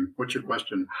interesting. What's your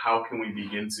question? How can we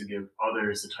begin to give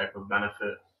others the type of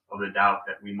benefit of the doubt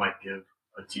that we might give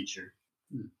a teacher?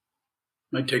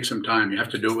 Might take some time. You have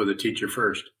to do it with a teacher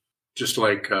first. Just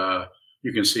like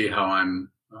you can see how I'm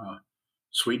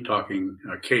sweet talking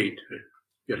Kate to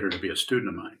get her to be a student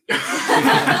of mine.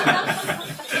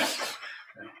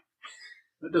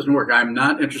 That doesn't work. I'm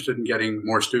not interested in getting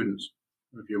more students.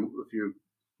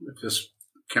 If this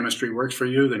chemistry works for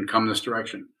you, then come this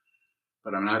direction.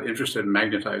 But I'm not interested in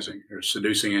magnetizing or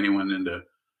seducing anyone into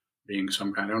being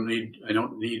some kind. I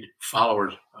don't need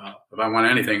followers. If I want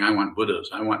anything, I want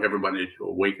Buddhas. I want everybody to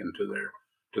awaken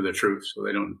to their truth, so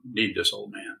they don't need this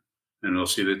old man, and they'll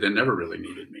see that they never really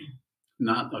needed me.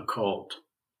 Not a cult,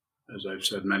 as I've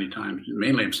said many times.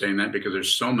 Mainly, I'm saying that because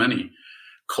there's so many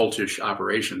cultish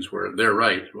operations where they're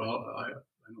right. Well, I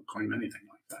don't claim anything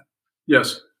like that.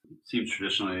 Yes. It seems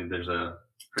traditionally there's a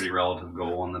pretty relative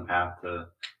goal on the path to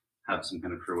have some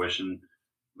kind of fruition,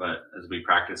 but as we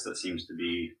practice, that seems to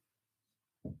be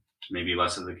maybe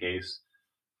less of the case.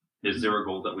 Is there a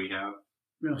goal that we have?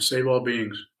 Save all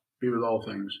beings, be with all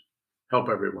things, help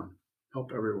everyone.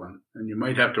 And you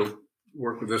might have to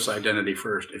work with this identity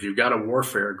first. If you've got a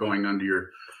warfare going under your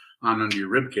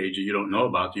rib cage that you don't know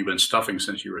about, you've been stuffing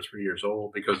since you were 3 years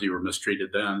old because you were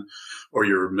mistreated then, or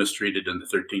you were mistreated in the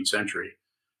 13th century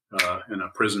in a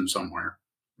prison somewhere,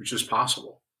 which is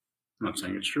possible. I'm not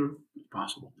saying it's true, it's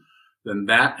possible. Then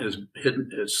that is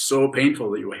hidden. It's so painful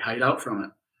that you hide out from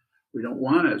it. We don't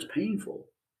want it. It's painful.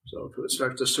 So if it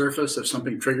starts to surface, if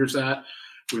something triggers that,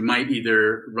 we might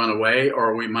either run away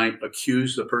or we might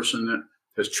accuse the person that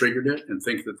has triggered it and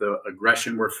think that the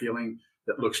aggression we're feeling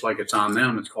that looks like it's on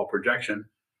them, it's called projection,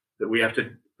 that we have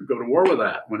to go to war with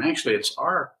that, when actually it's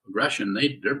our aggression.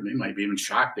 They might be even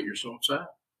shocked that you're so upset.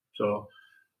 So,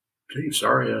 gee,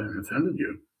 sorry I offended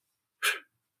you.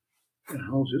 What the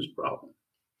hell's his problem?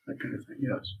 That kind of thing,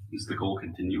 yes. Is the goal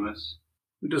continuous?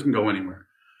 It doesn't go anywhere.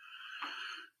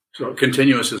 So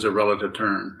continuous is a relative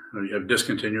term. You have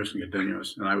discontinuous and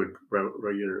continuous, and I would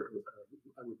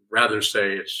rather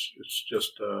say it's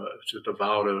just a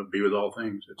vow to be with all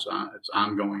things. It's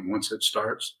ongoing. Once it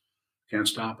starts, can't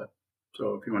stop it.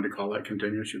 So if you want to call that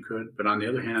continuous, you could. But on the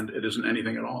other hand, it isn't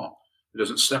anything at all. It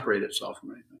doesn't separate itself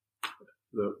from anything.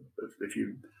 If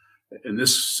you in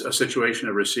this situation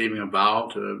of receiving a vow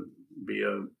to be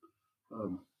a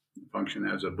function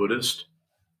as a Buddhist,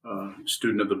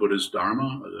 student of the Buddha's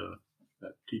Dharma, or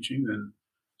that teaching, then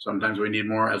sometimes we need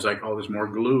more, as I call this, more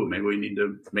glue. Maybe we need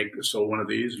to make the soul one of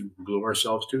these and glue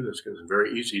ourselves to this, because it's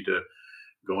very easy to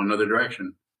go another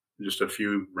direction. Just a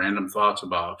few random thoughts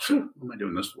about, what am I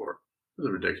doing this for? This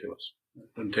is ridiculous.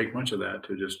 It doesn't take much of that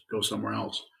to just go somewhere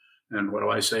else. And what do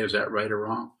I say? Is that right or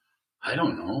wrong? I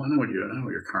don't know. I know what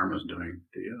your karma is doing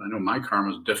to you. I know my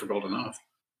karma is difficult enough.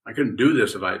 I couldn't do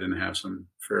this if I didn't have some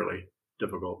fairly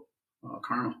difficult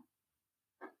karma.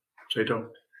 Sato?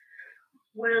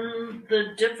 When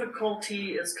the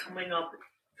difficulty is coming up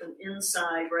from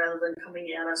inside rather than coming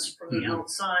at us from the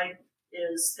outside,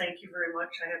 is thank you very much,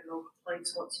 I have no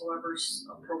complaints whatsoever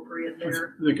appropriate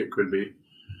there? I think it could be.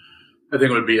 I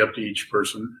think it would be up to each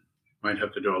person. Might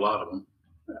have to do a lot of them.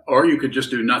 Or you could just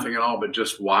do nothing at all, but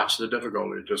just watch the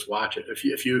difficulty. Just watch it. If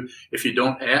you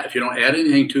don't add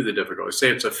anything to the difficulty, say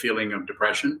it's a feeling of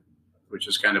depression, which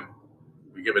is kind of,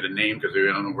 we give it a name because we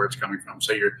don't know where it's coming from.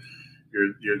 Say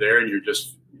you're there and you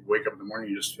wake up in the morning,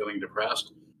 you're just feeling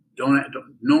depressed.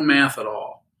 No math at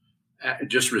all.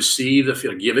 Just receive the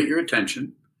feeling. Give it your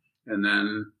attention, and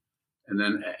then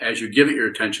as you give it your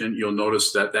attention, you'll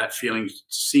notice that feeling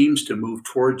seems to move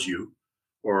towards you,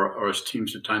 or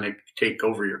seems to kind of take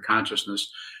over your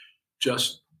consciousness.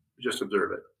 Just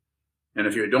observe it. And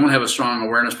if you don't have a strong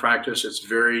awareness practice, it's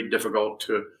very difficult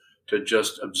to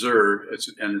just observe.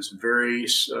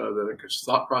 The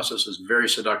thought process is very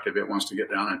seductive. It wants to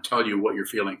get down and tell you what you're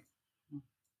feeling.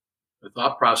 The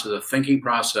thought process, the thinking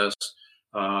process,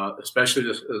 especially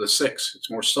the six,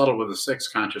 it's more subtle with the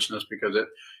sixth consciousness because it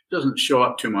doesn't show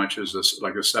up too much as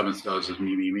like the seventh does as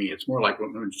me. It's more like,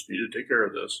 well, we just need to take care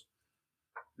of this.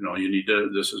 You need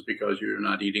to, this is because you're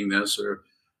not eating this, or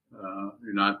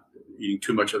you're not eating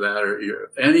too much of that, or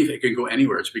anything. It can go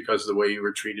anywhere. It's because of the way you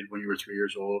were treated when you were 3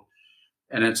 years old.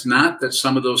 And it's not that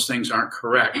some of those things aren't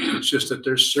correct. It's just that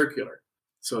they're circular.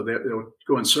 So they'll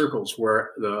go in circles where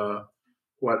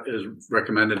what is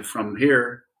recommended from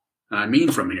here, and I mean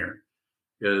from here,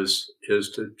 is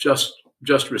to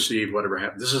just receive whatever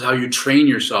happens. This is how you train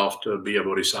yourself to be a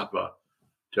bodhisattva,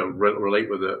 to relate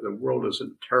with the world is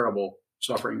in terrible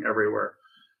suffering everywhere.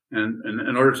 And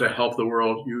in order to help the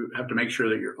world, you have to make sure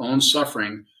that your own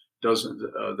suffering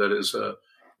that is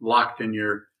locked in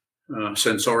your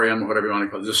sensorium, whatever you want to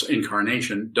call it, this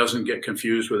incarnation, doesn't get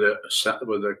confused with the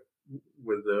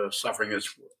suffering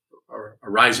that's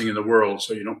arising in the world.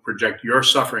 So you don't project your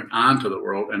suffering onto the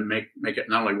world and make it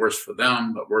not only worse for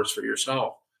them, but worse for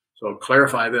yourself. So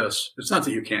clarify this. It's not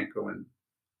that you can't go and,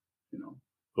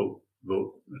 vote.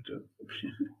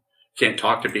 Can't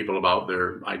talk to people about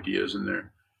their ideas and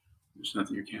it's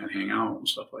nothing you can't hang out and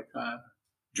stuff like that.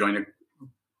 Join a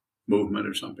movement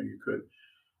or something you could.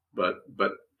 But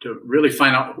to really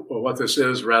find out what this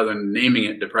is rather than naming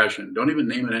it depression, don't even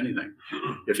name it anything.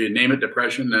 If you name it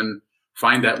depression, then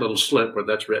find that little slip where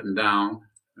that's written down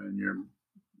and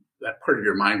that part of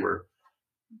your mind where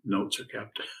notes are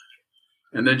kept.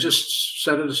 And then just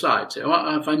set it aside. Say,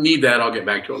 well, if I need that, I'll get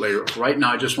back to it later. Right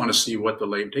now, I just want to see what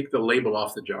take the label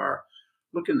off the jar.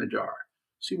 Look in the jar.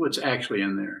 See what's actually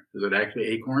in there. Is it actually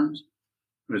acorns?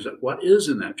 Or is it, what is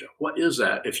in that jar? What is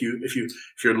that? If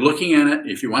you're looking at it,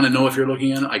 if you want to know if you're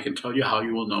looking at it, I can tell you how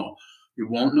you will know. You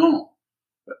won't know.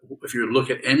 But if you look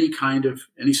at any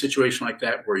situation like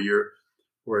that where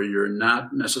you're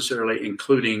not necessarily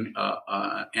including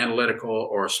analytical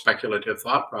or speculative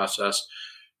thought process,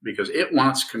 because it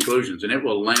wants conclusions and it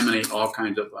will laminate all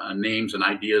kinds of names and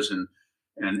ideas and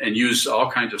use all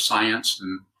kinds of science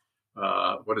and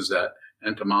what is that?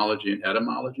 Entomology and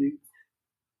etymology?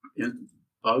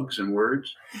 Bugs and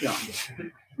words? Yeah.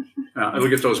 It'll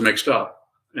get those mixed up.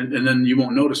 And then you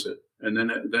won't notice it. And then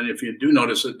if you do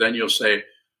notice it, then you'll say,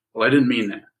 well, I didn't mean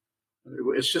that.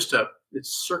 It's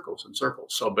circles and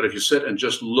circles. So, but if you sit and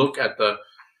just look at the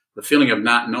The feeling of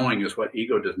not knowing is what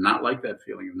ego does not like, that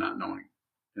feeling of not knowing.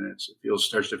 And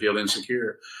starts to feel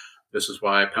insecure. This is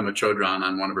why Pema Chodron,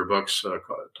 on one of her books,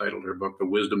 titled her book, The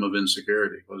Wisdom of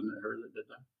Insecurity. Wasn't it her that did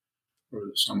that? Or was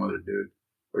it some other dude?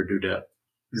 Or dudette?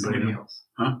 Somebody else.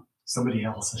 Huh? Somebody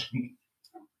else, I think.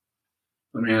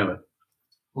 Let me have it.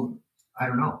 Well, I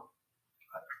don't know.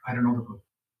 I don't know the book.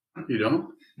 You don't?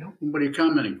 No. What are you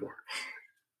commenting for?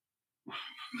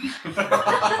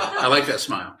 I like that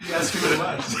smile. You asked me what it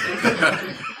was.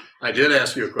 I did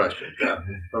ask you a question. Yeah.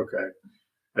 Okay.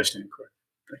 I stand corrected.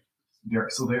 There.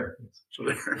 So there. So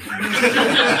there.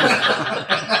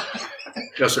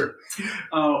 Yes, sir.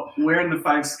 Where in the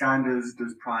 5 skandhas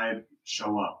does pride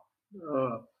show up?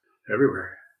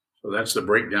 Everywhere. So that's the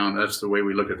breakdown. That's the way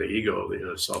we look at the ego,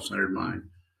 the self-centered mind,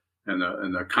 and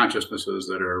the consciousnesses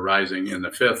that are arising in the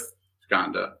 5th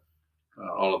skandha,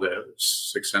 all of the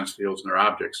 6 sense fields and their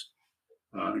objects,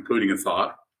 including a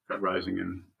thought arising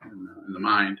in the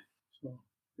mind. So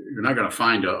you're not going to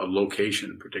find a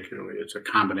location particularly. It's a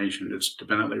combination. It's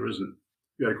dependently risen.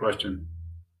 You got a question?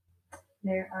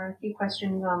 There are a few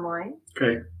questions online.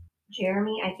 Okay.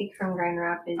 Jeremy, I think from Grand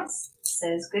Rapids,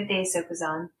 says, "Good day,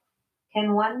 Sokuzan.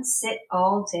 Can one sit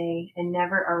all day and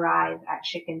never arrive at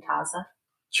Shikantaza?"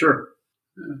 Sure.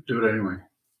 Do it anyway.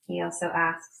 He also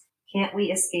asks, "Can't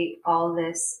we escape all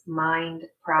this mind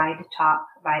pride talk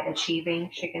by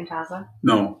achieving Shikantaza?"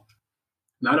 No.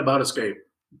 Not about escape.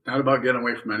 Not about getting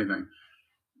away from anything.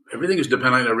 Everything is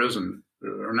dependently arisen.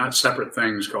 There are not separate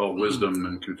things called wisdom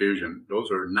and confusion.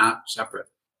 Those are not separate.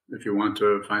 If you want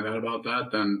to find out about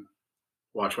that, then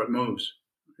watch what moves.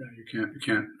 You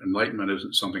can't. Enlightenment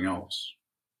isn't something else.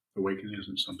 Awakening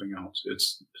isn't something else.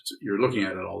 It's you're looking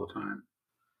at it all the time.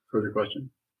 Further question?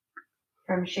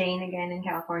 From Shane again in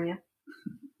California.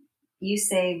 You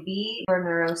say be your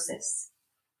neurosis.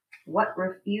 What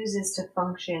refuses to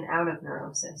function out of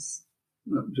neurosis?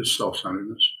 Just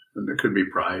self-centeredness. And there could be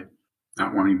pride,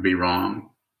 not wanting to be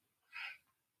wrong,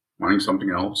 wanting something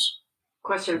else.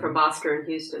 Question from Bhaskar in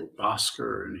Houston.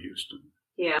 Bhaskar in Houston.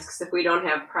 He asks, if we don't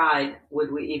have pride,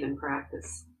 would we even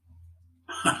practice?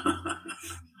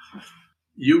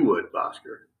 You would,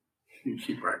 Bhaskar. You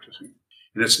keep practicing.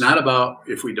 And it's not about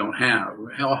if we don't have.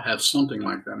 We all have something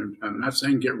like that. And I'm not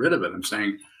saying get rid of it. I'm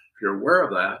saying if you're aware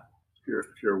of that,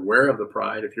 if you're aware of the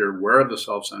pride, if you're aware of the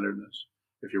self-centeredness,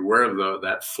 if you're aware of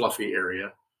that fluffy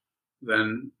area,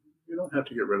 then you don't have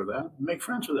to get rid of that. Make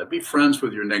friends with that. Be friends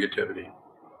with your negativity.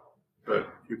 But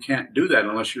you can't do that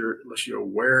unless you're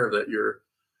aware that you're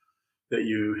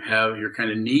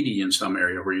kind of needy in some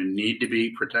area where you need to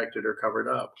be protected or covered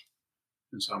up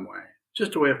in some way.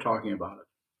 Just a way of talking about it.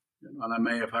 And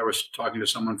if I was talking to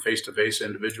someone face to face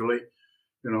individually,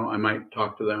 I might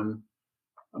talk to them.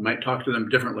 I might talk to them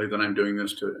differently than I'm doing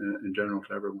this in general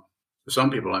to everyone. To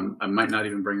some people, I might not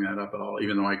even bring that up at all,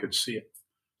 even though I could see it.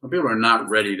 Some people are not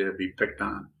ready to be picked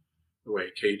on the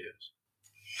way Kate is.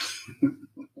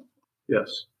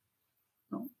 Yes.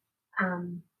 No.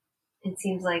 It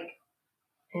seems like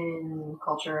in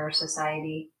culture or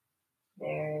society,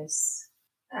 there's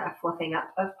a fluffing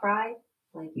up of pride.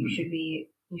 Like you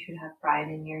should have pride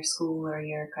in your school or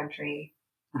your country.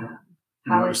 Yeah.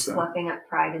 How is fluffing up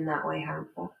pride in that way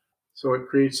harmful? So it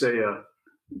creates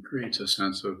a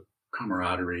sense of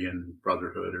camaraderie and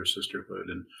brotherhood or sisterhood,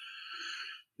 and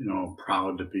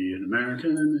proud to be an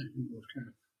American. And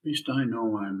at least I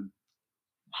know I'm.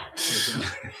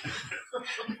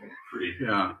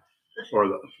 Yeah, or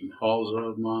the halls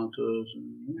of Montes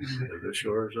and the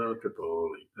shores of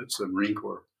Tripoli. That's the Marine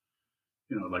Corps.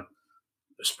 Like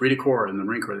esprit de corps in the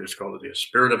Marine Corps. They call it the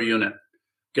spirit of a unit.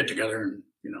 Get together and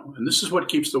and this is what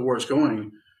keeps the wars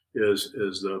going. Is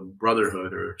the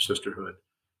brotherhood or sisterhood.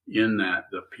 In that,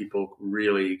 the people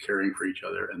really caring for each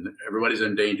other, and everybody's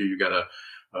in danger. You got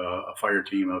a fire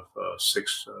team of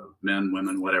 6 men,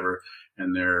 women, whatever,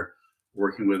 and they're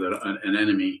working with an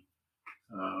enemy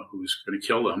who's going to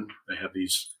kill them. They have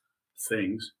these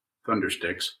things, thunder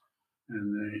sticks,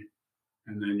 and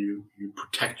then you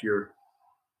protect your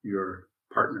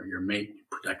partner, your mate. You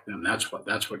protect them. That's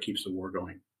what keeps the war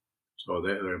going. So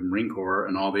the Marine Corps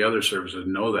and all the other services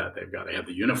know that they've got to have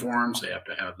the uniforms. They have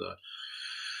to have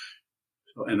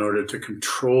in order to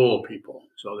control people.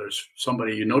 So there's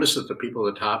somebody, you notice that the people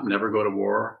at the top never go to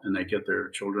war, and they get their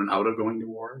children out of going to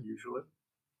war, usually.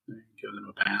 They give them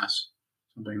a pass,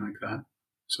 something like that.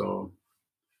 So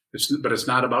it's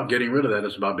not about getting rid of that.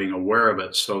 It's about being aware of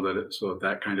it so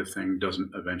that kind of thing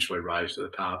doesn't eventually rise to the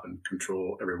top and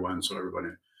control everyone, so everybody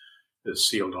is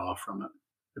sealed off from it.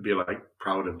 It'd be like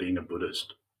proud of being a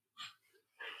Buddhist.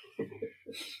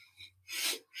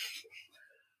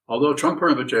 Although Trungpa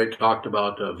Rinpoche talked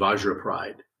about Vajra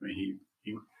pride. I mean,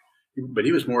 but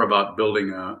he was more about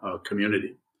building a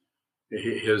community.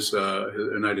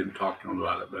 And I didn't talk to him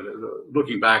about it, but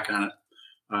looking back on it,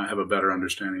 I have a better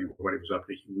understanding of what he was up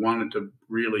to. He wanted to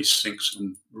really sink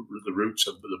the roots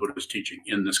of the Buddha's teaching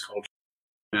in this culture,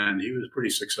 and he was pretty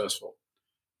successful,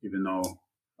 even though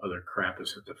other crap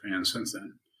has hit the fan since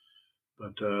then.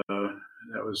 But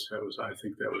that was I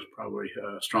think that was probably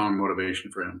a strong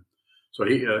motivation for him. So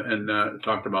he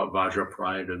talked about Vajra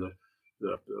pride, or the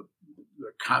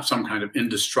some kind of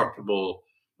indestructible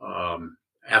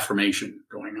affirmation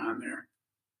going on there.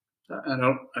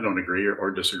 I don't agree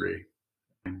or disagree.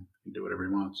 He can do whatever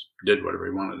he wants. Did whatever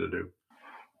he wanted to do.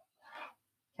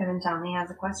 Kevin Townley has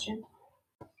a question.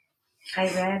 I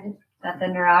read that the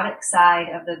neurotic side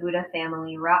of the Buddha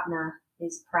family, Ratna,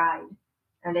 is pride,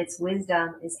 and its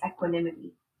wisdom is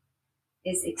equanimity.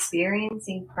 Is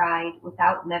experiencing pride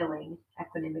without meddling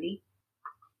equanimity?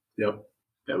 Yep.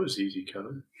 That was easy,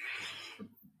 Kevin. Why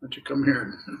don't you come here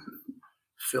and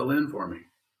fill in for me?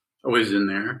 Oh, he's in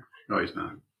there. No, he's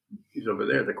not. He's over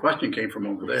there. The question came from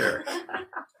over there.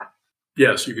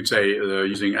 Yes, you could say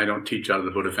using, I don't teach out of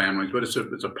the Buddha families, but it's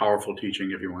a powerful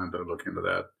teaching if you wanted to look into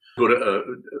that.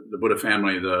 The Buddha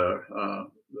family, the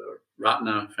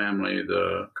Ratna family,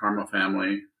 the Karma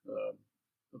family,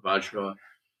 the Vajra,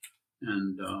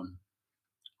 and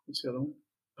what's the other one?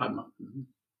 Padma. Mm-hmm.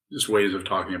 Just ways of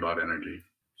talking about energy.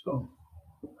 So,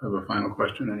 have a final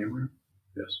question anywhere?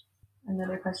 Yes.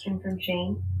 Another question from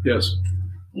Shane. Yes.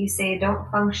 You say don't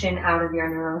function out of your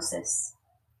neurosis.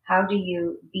 How do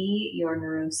you be your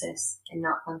neurosis and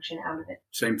not function out of it?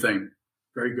 Same thing.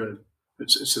 Very good.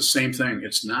 It's the same thing.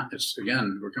 It's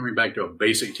again, we're coming back to a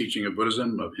basic teaching of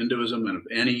Buddhism, of Hinduism, and of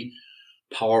any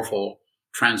powerful,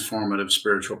 transformative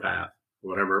spiritual path,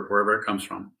 wherever it comes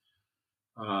from.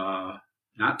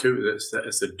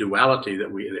 It's the duality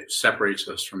that separates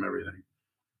us from everything.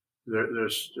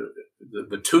 There's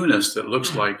the two-ness that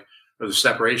looks like, or the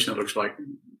separation that looks like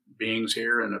beings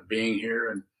here and a being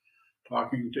here, and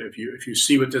talking to, if you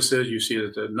see what this is, you see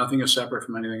that nothing is separate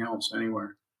from anything else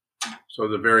anywhere. So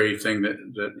the very thing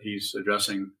that he's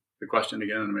addressing, the question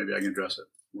again, and maybe I can address it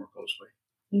more closely.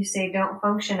 You say don't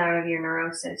function out of your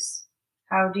neurosis.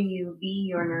 How do you be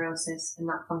your neurosis and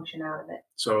not function out of it?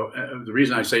 So the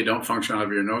reason I say don't function out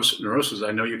of your neurosis,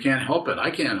 I know you can't help it.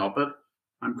 I can't help it.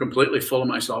 I'm completely full of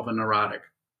myself and neurotic.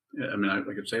 I mean, I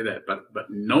could say that, but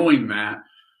knowing that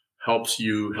helps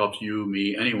you,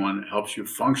 me, anyone, helps you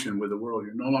function with the world.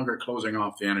 You're no longer closing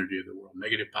off the energy of the world,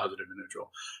 negative, positive, and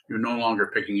neutral. You're no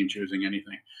longer picking and choosing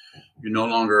anything. You no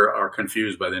longer are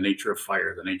confused by the nature of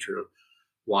fire, the nature of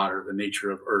water, the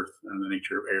nature of earth, and the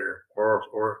nature of air,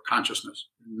 or consciousness.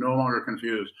 You're no longer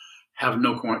confused. Have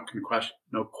no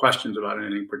questions about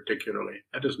anything particularly.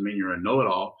 That doesn't mean you're a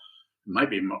know-it-all. It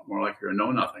might be more like you're a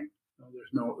know-nothing.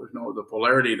 The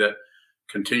polarity that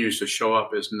continues to show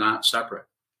up is not separate.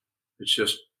 It's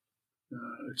just,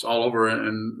 it's all over,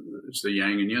 and it's the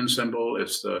yang and yin symbol.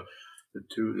 It's the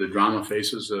drama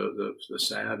faces, the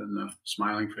sad and the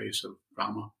smiling face of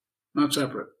drama, not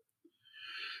separate.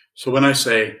 So when I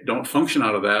say don't function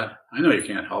out of that, I know you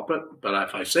can't help it, but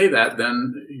if I say that,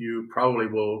 then you probably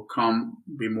will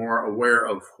be more aware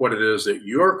of what it is that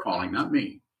you're calling, not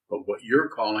me, but what you're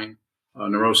calling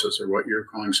neurosis, or what you're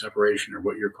calling separation, or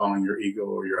what you're calling your ego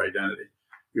or your identity.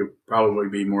 You'll probably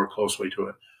be more closely to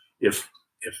it if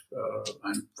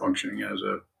I'm functioning as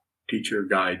a teacher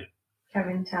guide.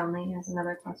 Kevin Townley has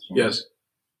another question. Yes.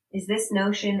 Is this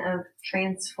notion of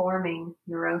transforming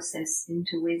neurosis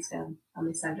into wisdom a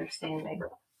misunderstanding?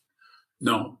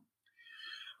 No.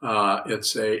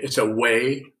 It's a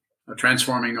way of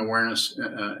transforming awareness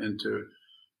into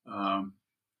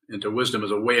wisdom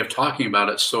is a way of talking about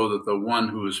it, so that the one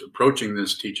who is approaching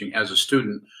this teaching as a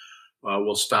student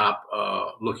will stop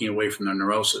looking away from their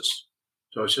neurosis.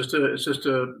 So it's just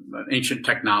an ancient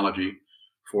technology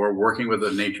for working with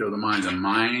the nature of the mind. The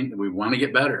mind, we want to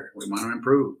get better, we want to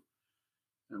improve,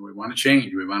 and we want to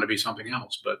change. We want to be something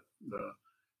else. But the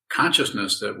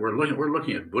consciousness that we're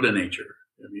looking at Buddha nature.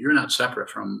 I mean, you're not separate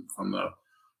from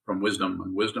wisdom,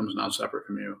 and wisdom is not separate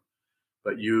from you.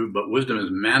 But wisdom is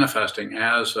manifesting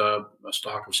as a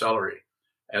stalk of celery,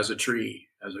 as a tree,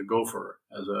 as a gopher,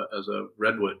 as a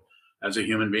redwood, as a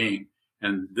human being.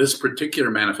 And this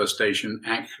particular manifestation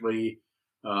actually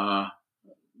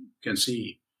can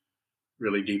see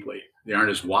really deeply. They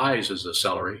aren't as wise as the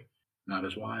celery, not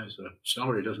as wise. The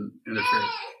celery doesn't interfere.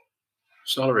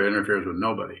 Celery interferes with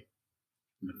nobody.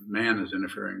 Man is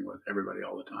interfering with everybody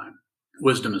all the time.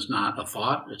 Wisdom is not a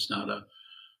thought. It's not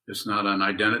an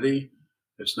identity.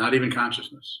 It's not even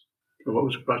consciousness. So what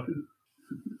was the question?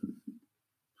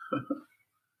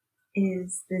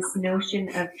 Is this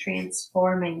notion of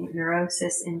transforming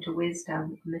neurosis into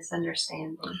wisdom a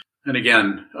misunderstanding? And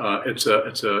again, it's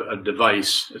a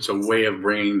device. It's a way of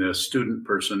bringing the student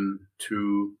person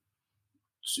to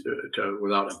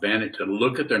without abandoning, to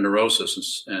look at their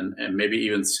neurosis and maybe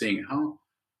even seeing how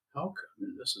come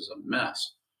this is a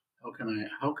mess.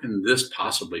 How can this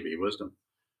possibly be wisdom?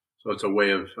 So it's a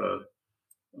way of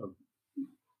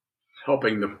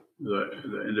helping the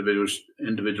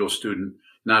individual student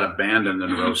not abandon the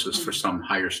neurosis for some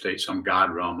higher state, some God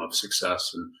realm of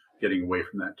success and getting away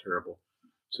from that terrible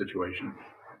situation.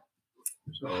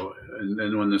 So, and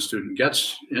then when the student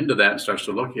gets into that and starts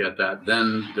to look at that,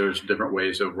 then there's different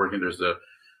ways of working. There's the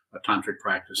tantric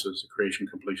practices, the creation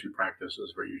completion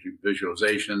practices. We're using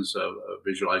visualizations of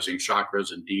visualizing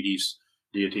chakras and deities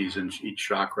in each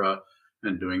chakra,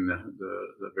 and doing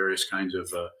the various kinds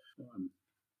of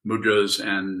mudras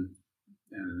and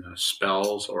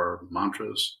spells or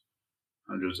mantras,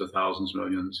 hundreds of thousands,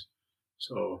 millions.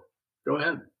 So go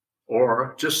ahead.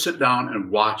 Or just sit down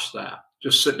and watch that.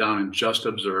 Just sit down and just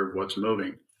observe what's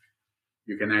moving.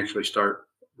 You can actually start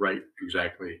right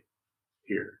exactly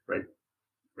here, right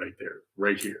there,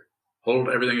 right here. Hold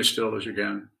everything as still as you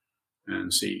can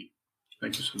and see.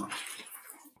 Thank you so much.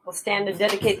 We'll stand and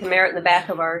dedicate the merit in the back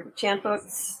of our chant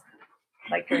books.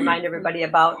 I'd like to remind everybody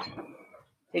about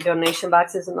the donation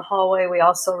boxes in the hallway. We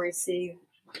also receive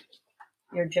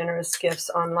your generous gifts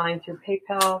online through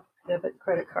PayPal, debit,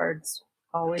 credit cards.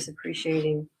 Always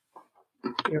appreciating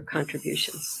your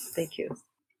contributions. Thank you.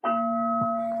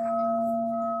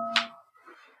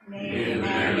 May the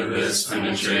merit of this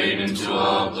penetrate into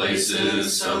all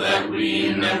places, so that we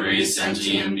and every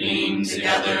sentient being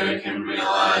together can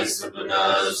realize the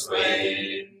Buddha's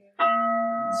way.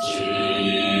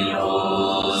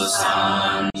 Ji-ho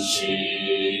san shi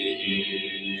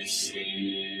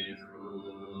shi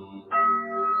ru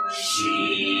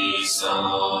shi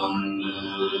son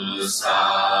lu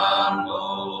sa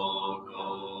mo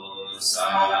go sa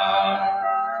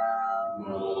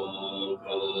mo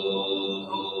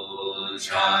go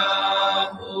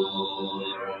cha ho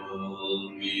ro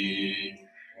mi.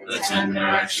 The 10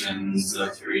 directions, the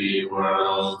 3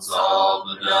 worlds, all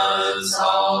Buddhas,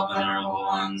 all venerable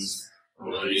ones,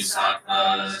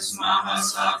 Bodhisattvas,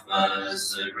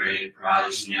 Mahasattvas, the great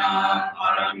Prajna,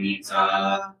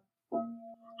 Paramita.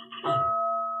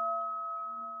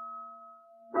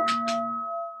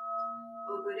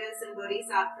 O Buddhas and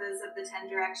Bodhisattvas of the 10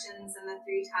 directions and the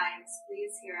 3 times,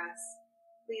 please hear us.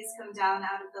 Please come down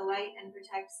out of the light and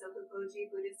protect Sokokoji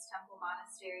Buddhist Temple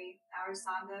Monastery, our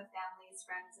Sangha, families,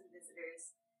 friends, and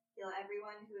visitors. Heal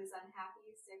everyone who is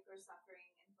unhappy, sick, or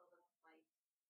suffering,